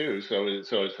game too. So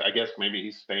I guess maybe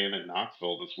he's staying in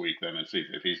Knoxville this week then, and see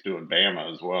if he's doing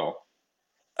Bama as well.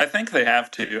 I think they have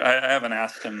to. I haven't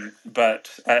asked him,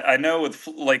 but I know with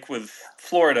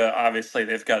Florida, obviously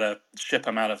they've got to ship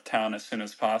him out of town as soon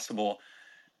as possible.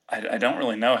 I don't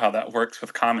really know how that works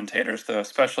with commentators, though,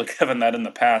 especially given that in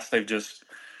the past they've just,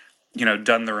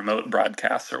 done the remote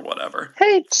broadcasts or whatever.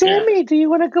 Hey, Jimmy, Do you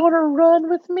want to go on a run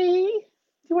with me?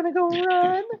 You want to go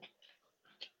run?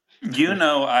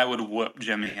 I would whoop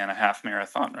Jimmy in a half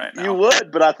marathon right now. You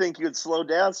would, but I think you'd slow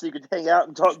down so you could hang out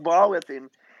and talk ball with him.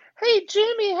 Hey,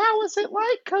 Jimmy, how was it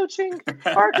like coaching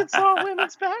Arkansas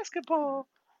women's basketball?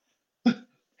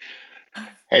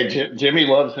 Hey, Jimmy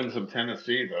loves him some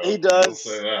Tennessee, though. He does.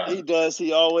 He does.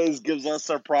 He always gives us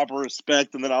our proper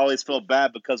respect, and then I always feel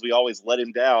bad because we always let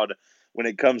him down when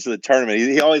it comes to the tournament.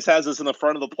 He always has us in the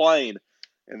front of the plane,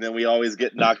 and then we always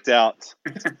get knocked out.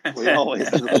 we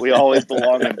always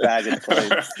belong in baggage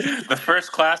claims. The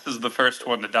first class is the first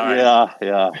one to die.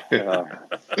 Yeah.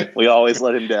 We always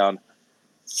let him down.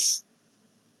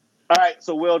 All right,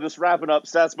 so Will, just wrapping up,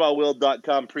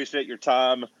 statsbywill.com. Appreciate your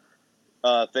time.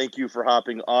 Thank you for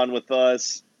hopping on with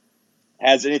us.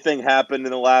 Has anything happened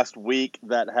in the last week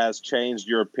that has changed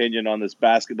your opinion on this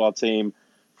basketball team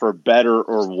for better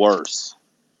or worse?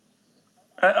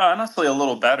 Honestly, a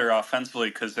little better offensively,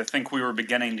 because I think we were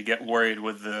beginning to get worried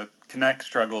with the Connect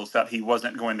struggles that he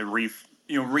wasn't going to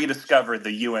rediscover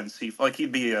the UNC. Like,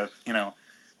 he'd be a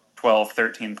 12,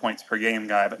 13 points per game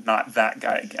guy, but not that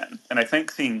guy again. And I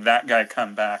think seeing that guy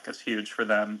come back is huge for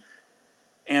them.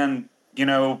 And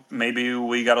maybe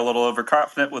we got a little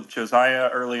overconfident with Josiah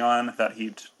early on that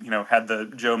he'd had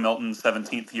the Joe Milton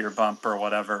 17th year bump or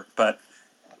whatever. But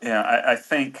I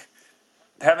think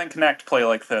having Connect play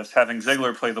like this, having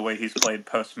Ziegler play the way he's played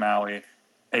post Maui,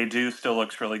 Adu still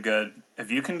looks really good.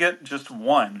 If you can get just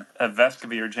one of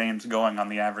Vescovy or James going on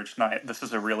the average night, this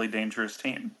is a really dangerous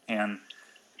team. And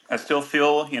I still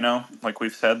feel, like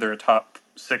we've said, they're a top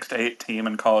 6 to 8 team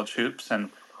in college hoops. And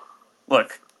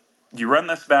look, you run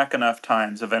this back enough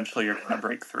times, eventually you're going to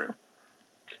break through.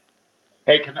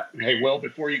 Hey, Will,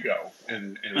 before you go,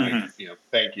 and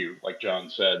thank you, like John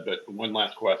said, but one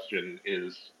last question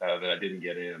is that I didn't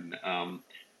get in, and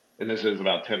this is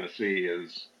about Tennessee,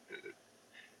 is,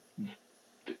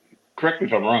 correct me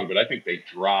if I'm wrong, but I think they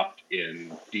dropped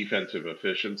in defensive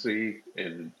efficiency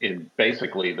in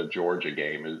basically the Georgia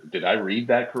game. Did I read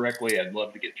that correctly? I'd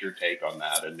love to get your take on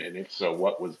that, and if so,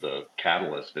 what was the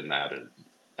catalyst in that? And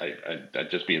I'd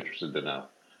just be interested to know.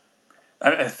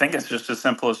 I think it's just as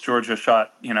simple as Georgia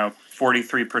shot,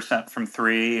 43% from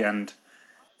 3, and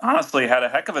honestly had a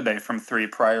heck of a day from 3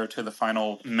 prior to the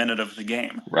final minute of the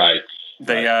game. Right.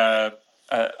 They,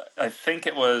 I think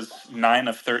it was 9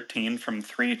 of 13 from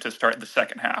 3 to start the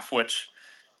second half, which,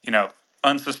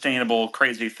 unsustainable,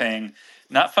 crazy thing.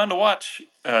 not fun to watch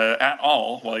at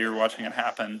all while you're watching it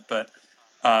happen. But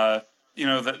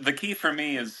the key for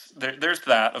me is there's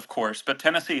that, of course, but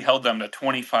Tennessee held them to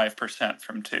 25%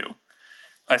 from two.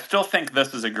 I still think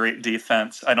this is a great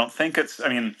defense. I don't think it's. I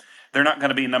mean, they're not going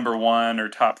to be number one or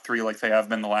top three like they have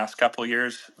been the last couple of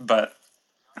years, but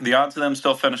the odds of them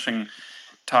still finishing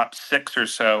top six or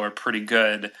so are pretty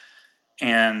good.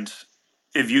 And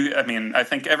I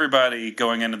think everybody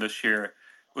going into this year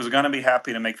was going to be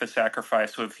happy to make the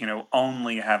sacrifice with,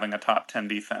 only having a top 10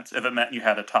 defense if it meant you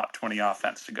had a top 20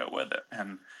 offense to go with it.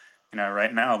 And,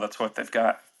 right now that's what they've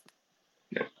got.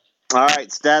 All right,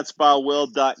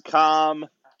 statsbywill.com.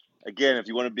 Again, if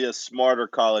you want to be a smarter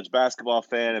college basketball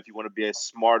fan, if you want to be a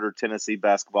smarter Tennessee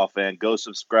basketball fan, go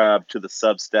subscribe to the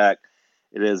Substack.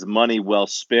 It is money well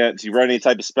spent. Do you run any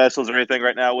type of specials or anything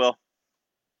right now, Will?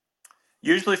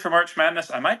 Usually for March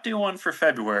Madness, I might do one for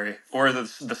February, or the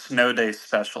Snow Day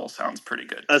special sounds pretty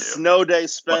good too. A Snow Day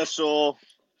special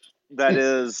that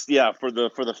is, for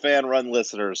the fan run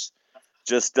listeners.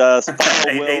 Just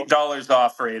 $8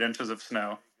 off for 8 inches of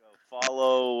snow.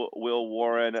 Follow Will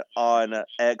Warren on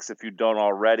X if you don't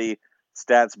already.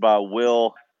 Stats by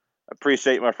Will.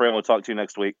 Appreciate you, my friend. We'll talk to you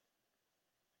next week.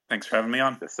 Thanks for having me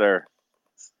on. Yes, sir.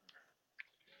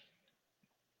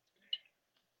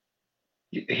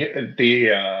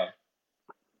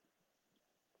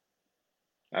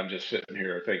 I'm just sitting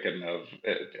here thinking of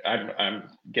I'm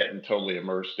getting totally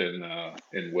immersed in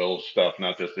Will's stuff,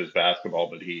 not just his basketball,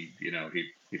 but he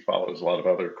follows a lot of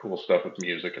other cool stuff with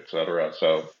music, etc.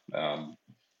 So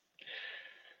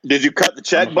did you cut the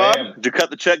check, Bob? Did you cut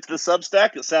the check to the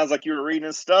Substack? It sounds like you were reading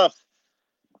his stuff.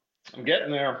 I'm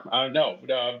getting there. No,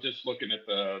 I'm just looking at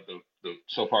the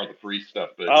so far the free stuff,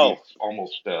 but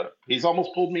he's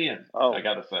almost pulled me in. I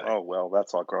gotta say. Oh well,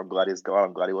 that's all. I'm glad he's gone.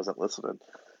 I'm glad he wasn't listening.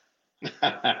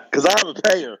 Because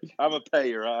I'm a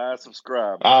payer. I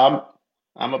subscribe. I'm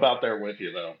about there with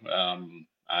you though. I'm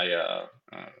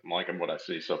liking what I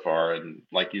see so far, and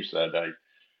like you said, I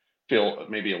feel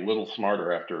maybe a little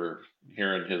smarter after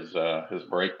hearing his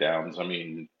breakdowns. I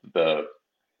mean,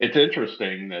 it's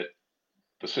interesting that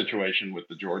the situation with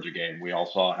the Georgia game, we all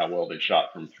saw how well they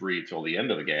shot from three till the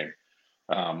end of the game,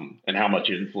 and how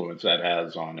much influence that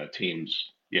has on a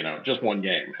team's. Just one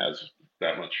game has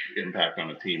that much impact on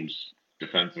a team's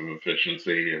defensive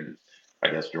efficiency and I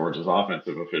guess Georgia's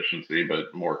offensive efficiency,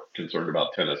 but more concerned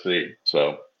about Tennessee.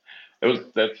 So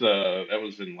that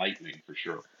was enlightening for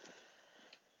sure.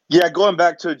 Yeah, going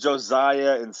back to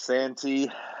Josiah and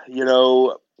Santee,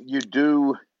 I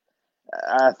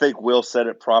think Will said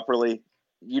it properly.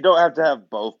 You don't have to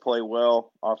have both play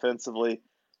well offensively,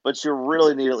 but you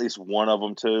really need at least one of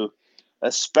them to,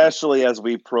 especially as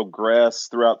we progress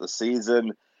throughout the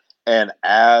season and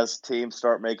as teams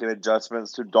start making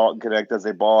adjustments to Dalton Connect as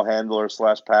a ball handler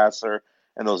 / passer,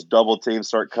 and those double teams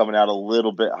start coming out a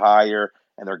little bit higher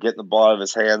and they're getting the ball out of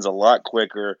his hands a lot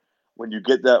quicker. When you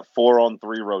get that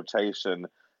 4-on-3 rotation,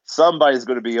 somebody's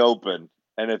going to be open.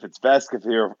 And if it's Vescoff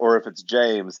here or if it's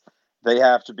James, they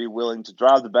have to be willing to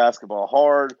drive the basketball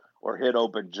hard or hit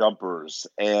open jumpers.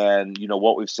 And,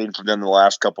 what we've seen from them in the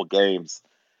last couple games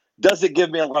doesn't give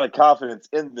me a lot of confidence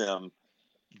in them.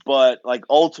 But,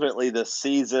 ultimately this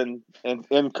season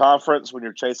in conference when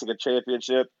you're chasing a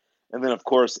championship, and then, of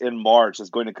course, in March is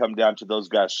going to come down to those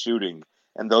guys shooting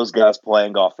and those guys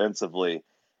playing offensively.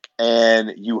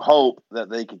 And you hope that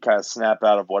they can kind of snap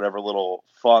out of whatever little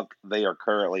funk they are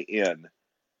currently in.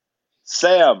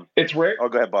 Sam. It's rare. Oh,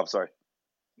 go ahead, Bob. Sorry.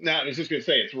 No, I was just going to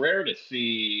say it's rare to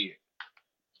see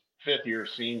fifth-year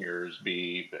seniors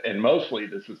and mostly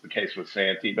this is the case with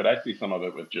Santee, but I see some of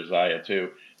it with Josiah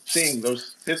too. Seeing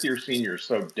those fifth-year seniors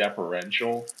so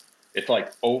deferential, it's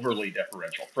like overly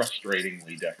deferential,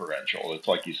 frustratingly deferential. It's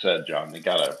like you said, John. They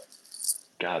gotta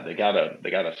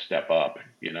step up.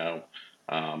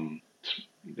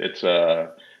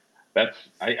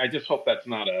 I just hope that's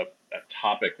not a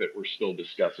topic that we're still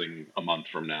discussing a month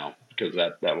from now, because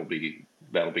that'll be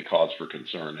cause for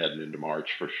concern heading into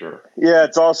March for sure. Yeah,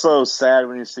 it's also sad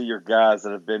when you see your guys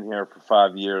that have been here for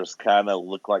 5 years kind of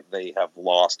look like they have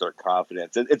lost their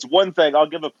confidence. It's one thing, I'll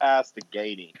give a pass to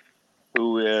Gainey,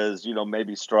 who is,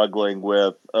 maybe struggling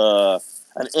with an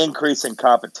increase in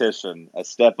competition, a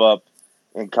step up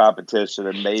in competition,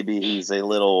 and maybe he's a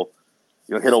little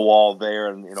hit a wall there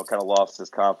and, kind of lost his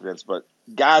confidence. But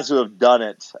guys who have done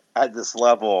it at this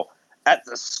level, at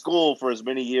the school for as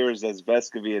many years as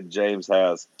Vescovi and James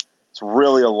has, it's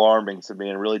really alarming to me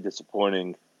and really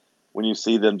disappointing when you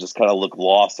see them just kind of look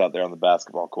lost out there on the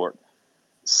basketball court.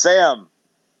 Sam,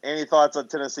 any thoughts on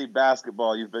Tennessee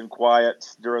basketball? You've been quiet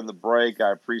during the break.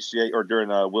 I appreciate, or during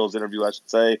Will's interview, I should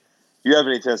say. Do you have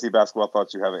any Tennessee basketball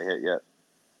thoughts you haven't hit yet?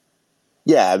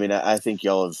 Yeah, I mean, I think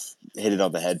y'all have hit it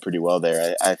on the head pretty well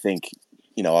there. I think,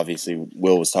 obviously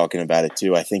Will was talking about it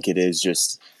too. I think it is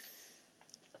just,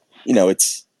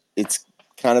 it's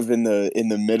kind of in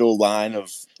the middle line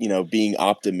of, being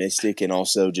optimistic and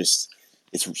also just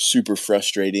it's super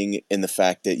frustrating in the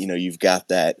fact that, you've got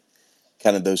that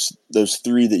kind of those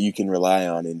three that you can rely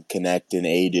on in Connect and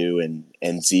Adu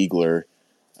and Ziegler.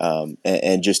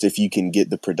 And just if you can get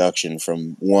the production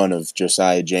from one of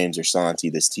Josiah, James, or Santi,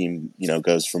 this team,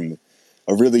 goes from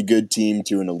a really good team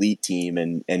to an elite team,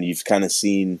 and you've kind of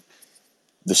seen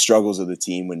the struggles of the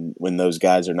team when those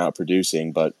guys are not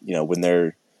producing. But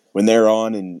when they're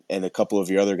on and a couple of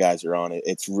your other guys are on,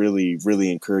 it's really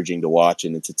really encouraging to watch.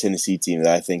 And it's a Tennessee team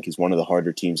that I think is one of the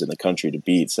harder teams in the country to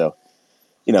beat. So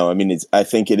I mean, I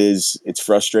think it's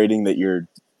frustrating that you're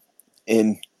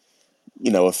in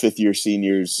a fifth year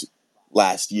senior's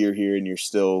last year here and you're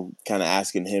still kind of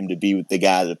asking him to be the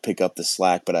guy to pick up the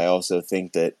slack. But I also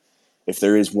think that if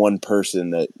there is one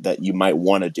person that you might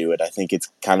want to do it, I think it's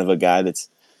kind of a guy that's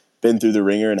been through the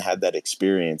ringer and had that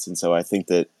experience. And so I think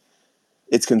that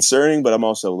it's concerning, but I'm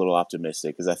also a little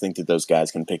optimistic because I think that those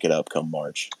guys can pick it up come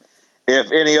March.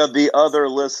 If any of the other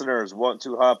listeners want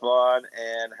to hop on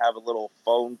and have a little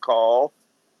phone call,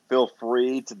 feel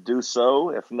free to do so.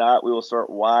 If not, we will start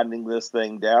winding this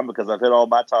thing down because I've hit all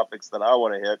my topics that I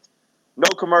want to hit. No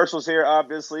commercials here,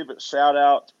 obviously, but shout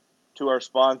out to our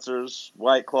sponsors,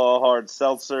 White Claw Hard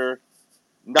Seltzer,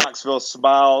 Knoxville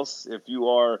Smiles. If you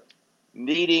are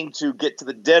needing to get to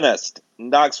the dentist,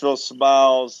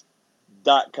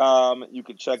 KnoxvilleSmiles.com. You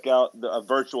can check out a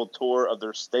virtual tour of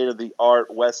their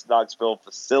state-of-the-art West Knoxville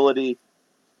facility.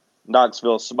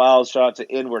 Knoxville Smiles. Shout out to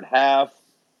Inward Half.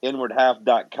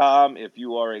 InwardHalf.com if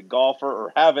you are a golfer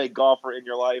or have a golfer in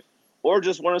your life or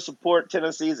just want to support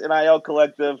Tennessee's NIL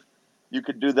collective. You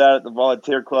can do that at the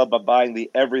Volunteer Club by buying the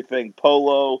Everything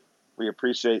Polo. We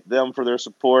appreciate them for their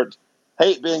support.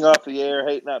 Hate being off the air,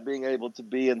 hate not being able to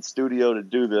be in studio to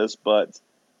do this, but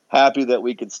happy that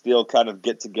we could still kind of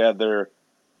get together,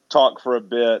 talk for a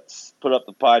bit, put up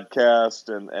the podcast,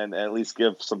 and at least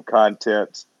give some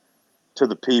content to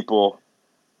the people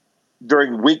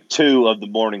during week 2 of the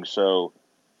morning show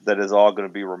that is all going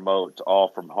to be remote, all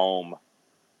from home,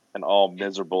 and all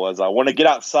miserable as I want to get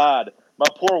outside. My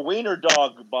poor wiener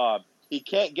dog, Bob, he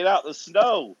can't get out in the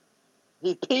snow.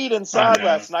 He peed inside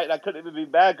last night, and I couldn't even be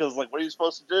mad because, what are you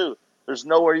supposed to do? There's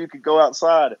nowhere you could go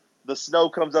outside. The snow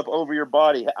comes up over your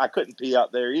body. I couldn't pee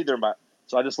out there either.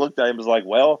 So I just looked at him and was like,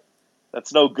 well,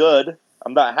 that's no good.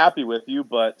 I'm not happy with you,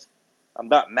 but I'm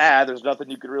not mad. There's nothing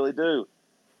you could really do.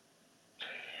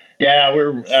 Yeah,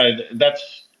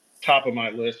 that's top of my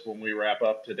list when we wrap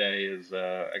up today is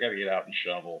I got to get out and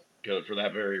shovel for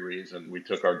that very reason. We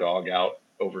took our dog out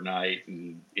overnight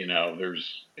and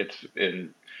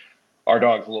our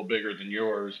dog's a little bigger than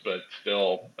yours, but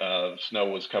still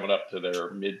snow was coming up to their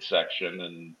midsection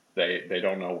and they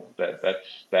don't know that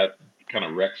kind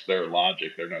of wrecks their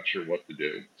logic. They're not sure what to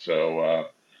do. So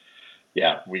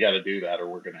yeah, we got to do that or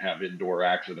we're going to have indoor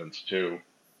accidents too.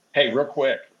 Hey, real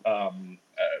quick.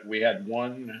 We had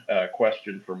one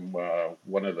question from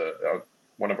one of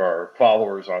our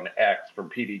followers on X from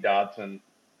PD Dodson,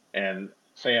 and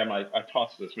Sam, I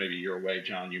tossed this maybe your way,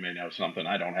 John. You may know something.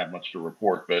 I don't have much to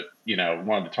report, but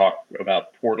wanted to talk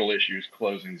about portal issues,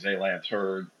 closing Zalance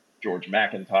Hurd, George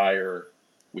McIntyre.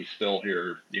 We still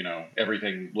hear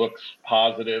everything looks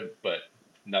positive, but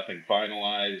nothing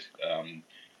finalized.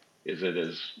 Is it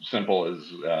as simple as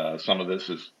some of this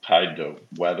is tied to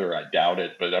weather? I doubt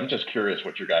it, but I'm just curious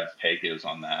what your guys' take is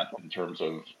on that in terms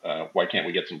of why can't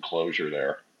we get some closure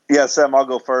there? Yeah, Sam, I'll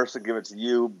go first and give it to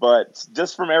you. But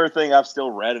just from everything I've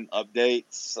still read and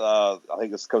updates, I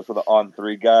think this comes from the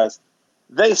On3 guys.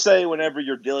 They say whenever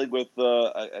you're dealing with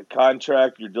a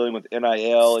contract, you're dealing with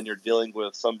NIL, and you're dealing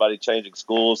with somebody changing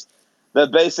schools,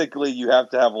 that basically you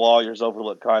have to have lawyers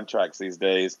overlook contracts these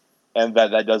days. And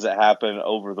that doesn't happen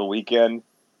over the weekend.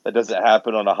 That doesn't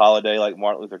happen on a holiday like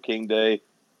Martin Luther King Day.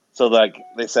 So,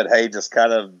 they said, hey, just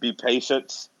kind of be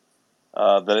patient.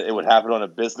 That it would happen on a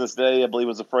business day, I believe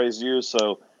was the phrase used.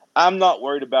 So, I'm not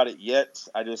worried about it yet.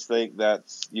 I just think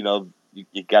that's, you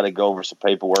got to go over some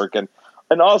paperwork. And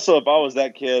also, if I was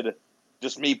that kid,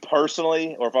 just me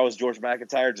personally, or if I was George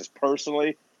McIntyre just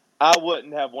personally, I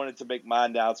wouldn't have wanted to make my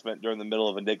announcement during the middle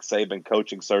of a Nick Saban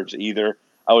coaching search either.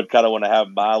 I would kind of want to have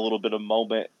my little bit of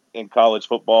moment in college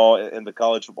football, in the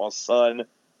college football sun.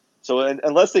 So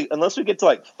unless we get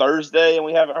to Thursday and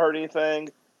we haven't heard anything,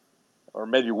 or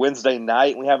maybe Wednesday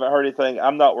night and we haven't heard anything,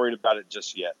 I'm not worried about it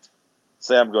just yet.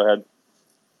 Sam, go ahead.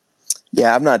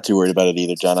 Yeah, I'm not too worried about it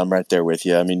either, John. I'm right there with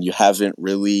you. I mean, you haven't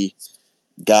really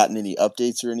gotten any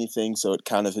updates or anything, so it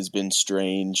kind of has been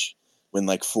strange when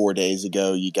like 4 days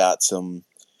ago you got some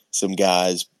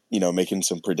guys, making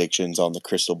some predictions on the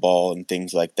crystal ball and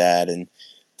things like that, and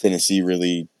things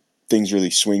really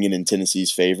swinging in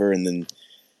Tennessee's favor, and then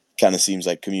kind of seems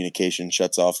like communication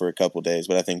shuts off for a couple days.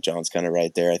 But I think John's kind of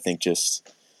right there. I think just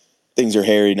things are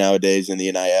hairy nowadays in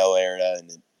the NIL era,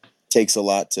 and it takes a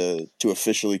lot to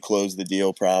officially close the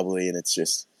deal probably, and it's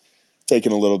just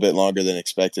taken a little bit longer than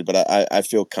expected. But I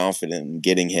feel confident in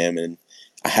getting him, and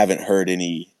I haven't heard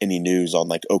any news on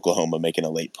like Oklahoma making a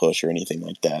late push or anything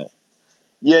like that.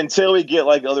 Yeah, until we get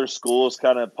like other schools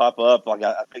kind of pop up. Like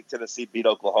I think Tennessee beat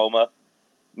Oklahoma.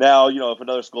 Now, if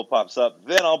another school pops up,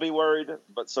 then I'll be worried.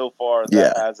 But so far, that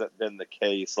Yeah. hasn't been the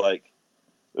case. Like,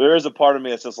 there is a part of me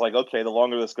that's just like, okay, the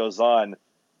longer this goes on,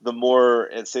 the more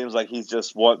it seems like he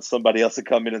just wants somebody else to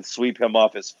come in and sweep him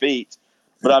off his feet.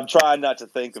 But I'm trying not to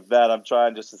think of that. I'm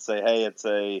trying just to say, hey, it's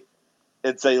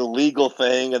a legal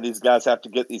thing, and these guys have to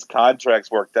get these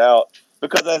contracts worked out,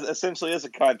 because that essentially is a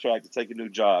contract to take a new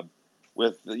job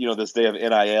with this day of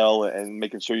NIL and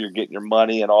making sure you're getting your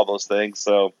money and all those things.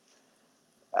 So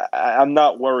I'm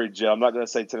not worried, Jim. I'm not going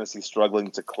to say Tennessee's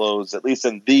struggling to close, at least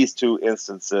in these two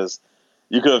instances.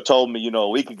 You could have told me, a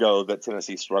week ago that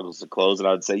Tennessee struggles to close, and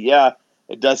I would say, yeah,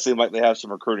 it does seem like they have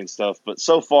some recruiting stuff. But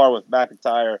so far with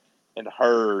McIntyre and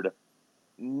Hurd,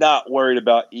 not worried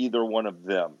about either one of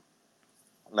them.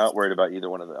 Not worried about either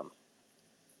one of them.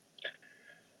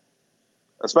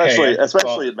 Especially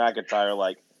McIntyre.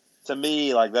 Like, to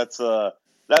me, like that's a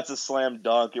slam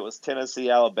dunk. It was Tennessee,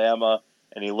 Alabama,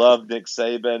 and he loved Nick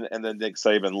Saban, and then Nick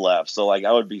Saban left. So like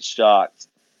I would be shocked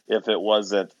if it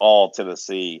wasn't all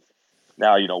Tennessee.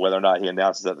 Now, whether or not he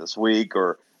announces that this week,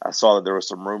 or I saw that there were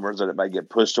some rumors that it might get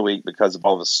pushed a week because of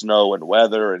all the snow and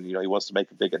weather, and he wants to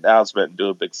make a big announcement and do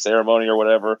a big ceremony or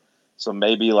whatever. So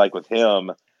maybe like with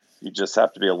him, you just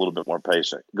have to be a little bit more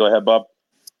patient. Go ahead, Bob.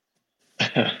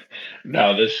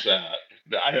 No,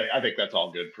 I think that's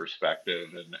all good perspective,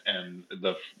 and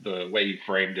the way you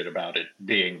framed it about it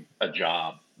being a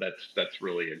job, that's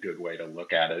really a good way to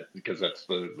look at it, because that's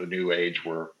the new age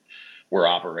we're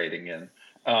operating in.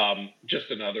 Just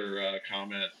another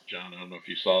comment, John. I don't know if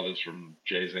you saw this from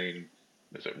Jay Zane.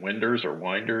 Is it Winders or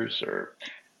Winders or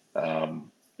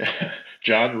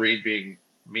John Reed being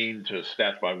mean to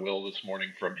Stats by Will this morning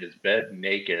from his bed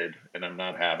naked, and I'm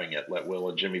not having it. Let Will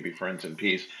and Jimmy be friends in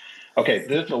peace. Okay,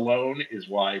 this alone is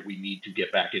why we need to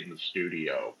get back in the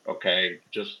studio. Okay,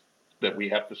 just that we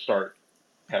have to start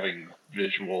having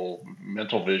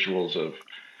mental visuals of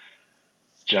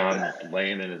John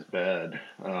laying in his bed.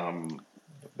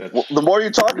 Well, the more you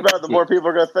talk about it, the more people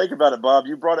are going to think about it, Bob.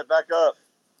 You brought it back up,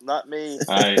 not me.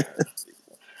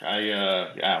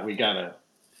 Yeah, we gotta.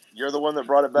 You're the one that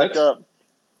brought it back up.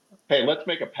 Hey, let's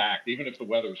make a pact. Even if the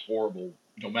weather's horrible,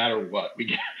 no matter what,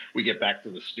 we get back to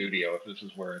the studio if this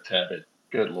is where it's headed.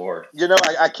 Good Lord.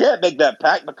 I can't make that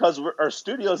pact because our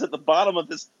studio's at the bottom of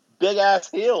this big ass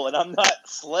hill, and I'm not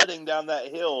sledding down that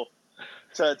hill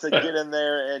to get in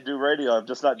there and do radio. I'm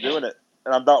just not doing it,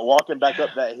 and I'm not walking back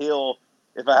up that hill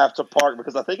if I have to park,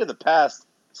 because I think in the past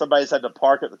somebody's had to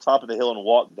park at the top of the hill and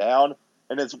walk down,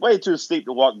 and it's way too steep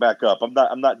to walk back up. I'm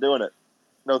not doing it.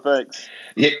 No thanks.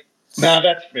 Yeah, no,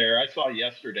 that's fair. I saw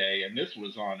yesterday, and this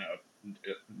was on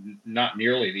not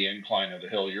nearly the incline of the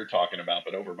hill you're talking about,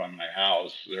 but over by my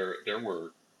house, there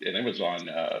were, and it was on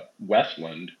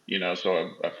Westland,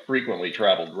 so a frequently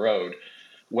traveled road.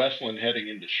 Westland heading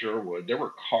into Sherwood, there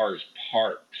were cars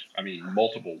parked. I mean,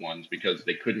 multiple ones, because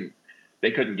they couldn't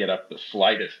get up the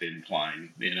slightest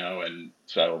incline, and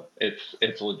so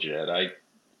it's legit.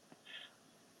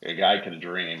 A guy can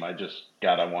dream. I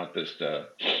want this to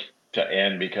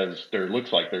end, because there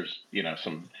looks like there's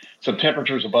some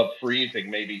temperatures above freezing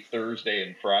maybe Thursday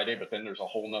and Friday, but then there's a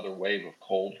whole nother wave of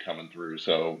cold coming through.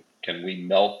 So can we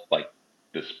melt like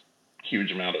this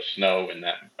huge amount of snow in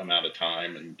that amount of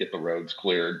time and get the roads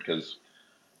cleared? Because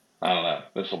I don't know,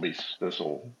 this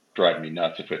will drive me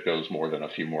nuts if it goes more than a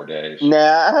few more days. Nah,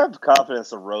 I have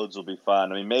confidence the roads will be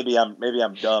fine. I mean, maybe I'm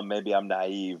dumb, maybe I'm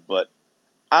naive, but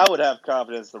I would have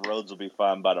confidence the roads will be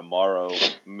fine by tomorrow,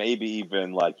 maybe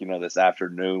even like, this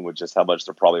afternoon, with just how much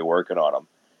they're probably working on them.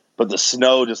 But the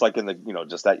snow, just like in the,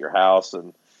 just at your house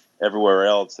and everywhere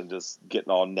else, and just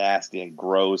getting all nasty and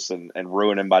gross and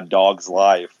ruining my dog's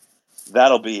life,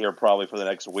 that'll be here probably for the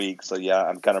next week. So, yeah,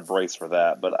 I'm kind of braced for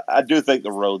that. But I do think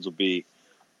the roads will be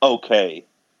okay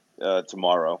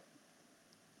tomorrow.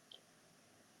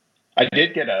 I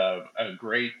did get a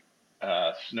great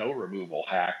snow removal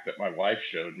hack that my wife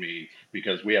showed me,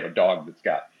 because we have a dog that's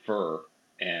got fur,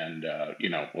 and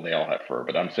well, they all have fur,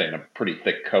 but I'm saying a pretty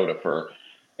thick coat of fur.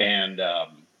 And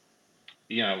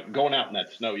going out in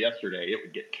that snow yesterday, it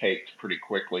would get caked pretty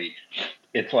quickly.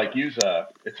 It's like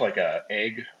it's like a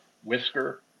egg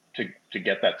whisker to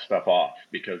get that stuff off,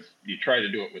 because you try to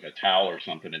do it with a towel or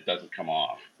something, it doesn't come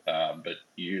off. But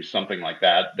you use something like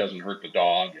that, it doesn't hurt the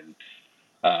dog, and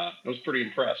I was pretty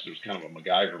impressed. It was kind of a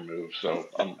MacGyver move, so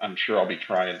I'm sure I'll be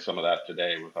trying some of that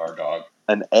today with our dog.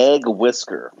 An egg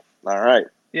whisker. All right.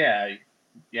 Yeah.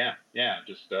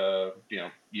 Just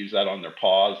use that on their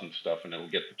paws and stuff, and it'll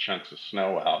get the chunks of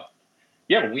snow out.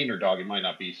 You have a wiener dog, it might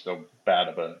not be so bad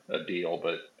of a deal,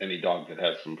 but any dog that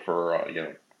has some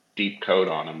fur, deep coat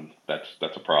on them, that's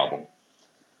a problem.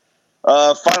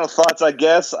 Final thoughts, I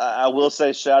guess. I will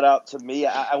say shout out to me.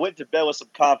 I went to bed with some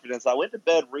confidence. I went to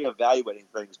bed reevaluating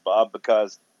things, Bob,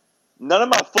 because none of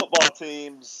my football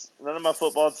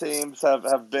teams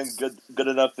have been good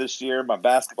enough this year. My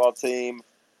basketball team,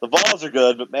 the Vols are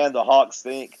good, but man, the Hawks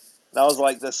stink. And I was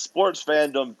like, the sports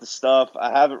fandom stuff,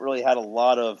 I haven't really had a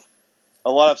lot of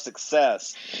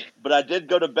success. But I did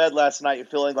go to bed last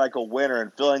night feeling like a winner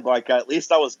and feeling like at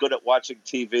least I was good at watching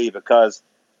TV, because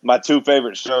my two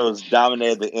favorite shows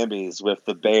dominated the Emmys with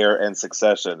The Bear and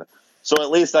Succession. So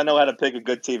at least I know how to pick a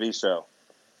good TV show.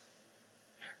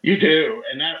 You do,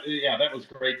 and that was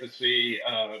great to see.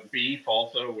 Beef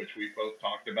also, which we both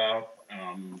talked about,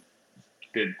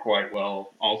 did quite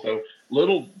well. Also,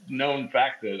 little known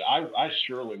fact that I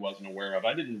surely wasn't aware of.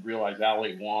 I didn't realize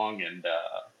Ali Wong and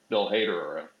Bill Hader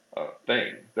are a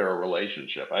thing. They're a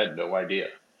relationship. I had no idea.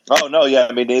 Oh no,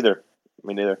 yeah, me neither.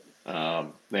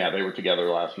 They were together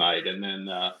last night, and then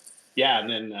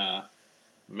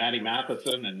Maddie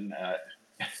Matheson and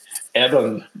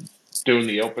Evan doing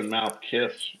the open mouth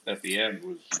kiss at the end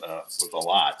was a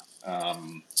lot.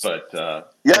 That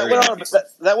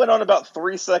went on about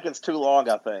 3 seconds too long,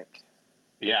 I think.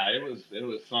 Yeah, it was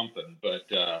something, but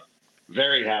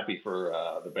very happy for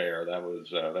the Bear. That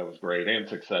was great, and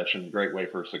Succession, great way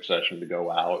for Succession to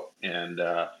go out, and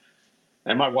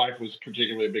my wife was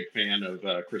particularly a big fan of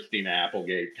Christina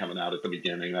Applegate coming out at the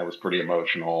beginning. That was pretty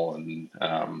emotional, and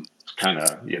it's kind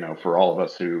of, for all of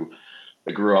us who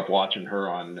grew up watching her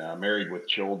on Married with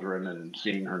Children and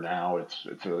seeing her now, it's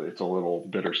a little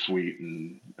bittersweet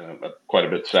and quite a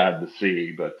bit sad to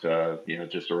see. But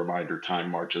just a reminder,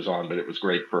 time marches on. But it was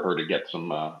great for her to get some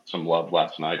love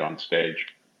last night on stage.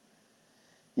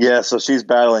 Yeah, so she's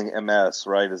battling MS,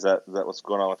 right? Is that what's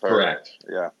going on with her? Correct.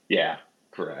 Yeah,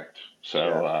 correct.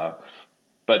 So,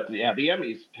 but the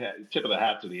Emmys, tip of the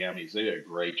hat to the Emmys. They did a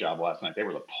great job last night. They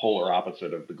were the polar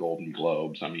opposite of the Golden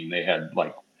Globes. I mean, they had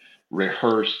like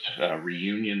rehearsed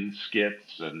reunion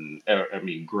skits and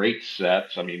great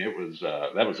sets. I mean,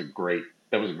 that was a great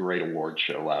award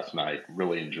show last night.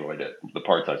 Really enjoyed it. The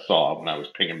parts I saw when I was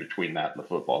pinging between that and the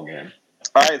football game.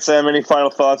 All right, Sam, any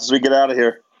final thoughts as we get out of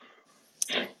here?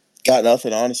 Got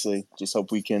nothing, honestly. Just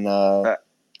hope we can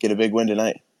get a big win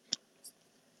tonight.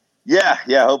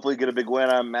 Yeah, hopefully get a big win.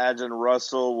 I imagine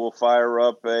Russell will fire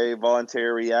up a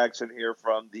voluntary reaction here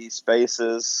from the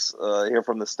Spaces, here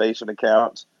from the station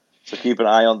account. So keep an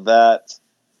eye on that.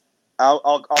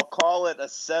 I'll call it a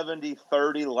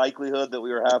 70-30 likelihood that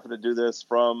we are having to do this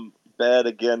from bed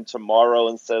again tomorrow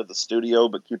instead of the studio,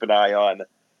 but keep an eye on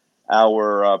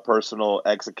our personal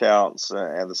X accounts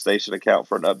and the station account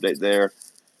for an update there.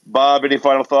 Bob, any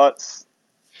final thoughts?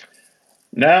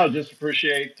 No, just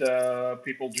appreciate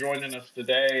people joining us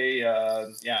today.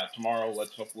 Tomorrow,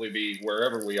 let's hopefully be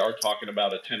wherever we are talking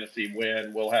about a Tennessee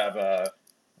win. We'll have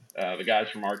the guys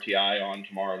from RTI on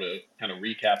tomorrow to kind of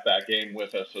recap that game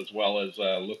with us, as well as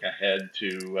look ahead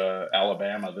to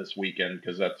Alabama this weekend,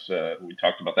 because that's we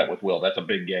talked about that with Will. That's a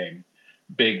big game,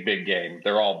 big game.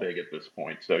 They're all big at this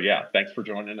point. So yeah, thanks for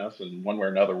joining us, and one way or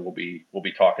another, we'll be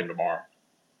talking tomorrow.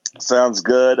 Sounds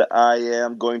good. I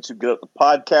am going to get up the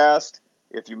podcast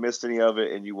if you missed any of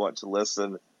it and you want to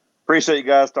listen. Appreciate you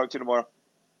guys. Talk to you tomorrow.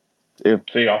 See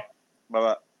y'all.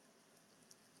 Bye-bye.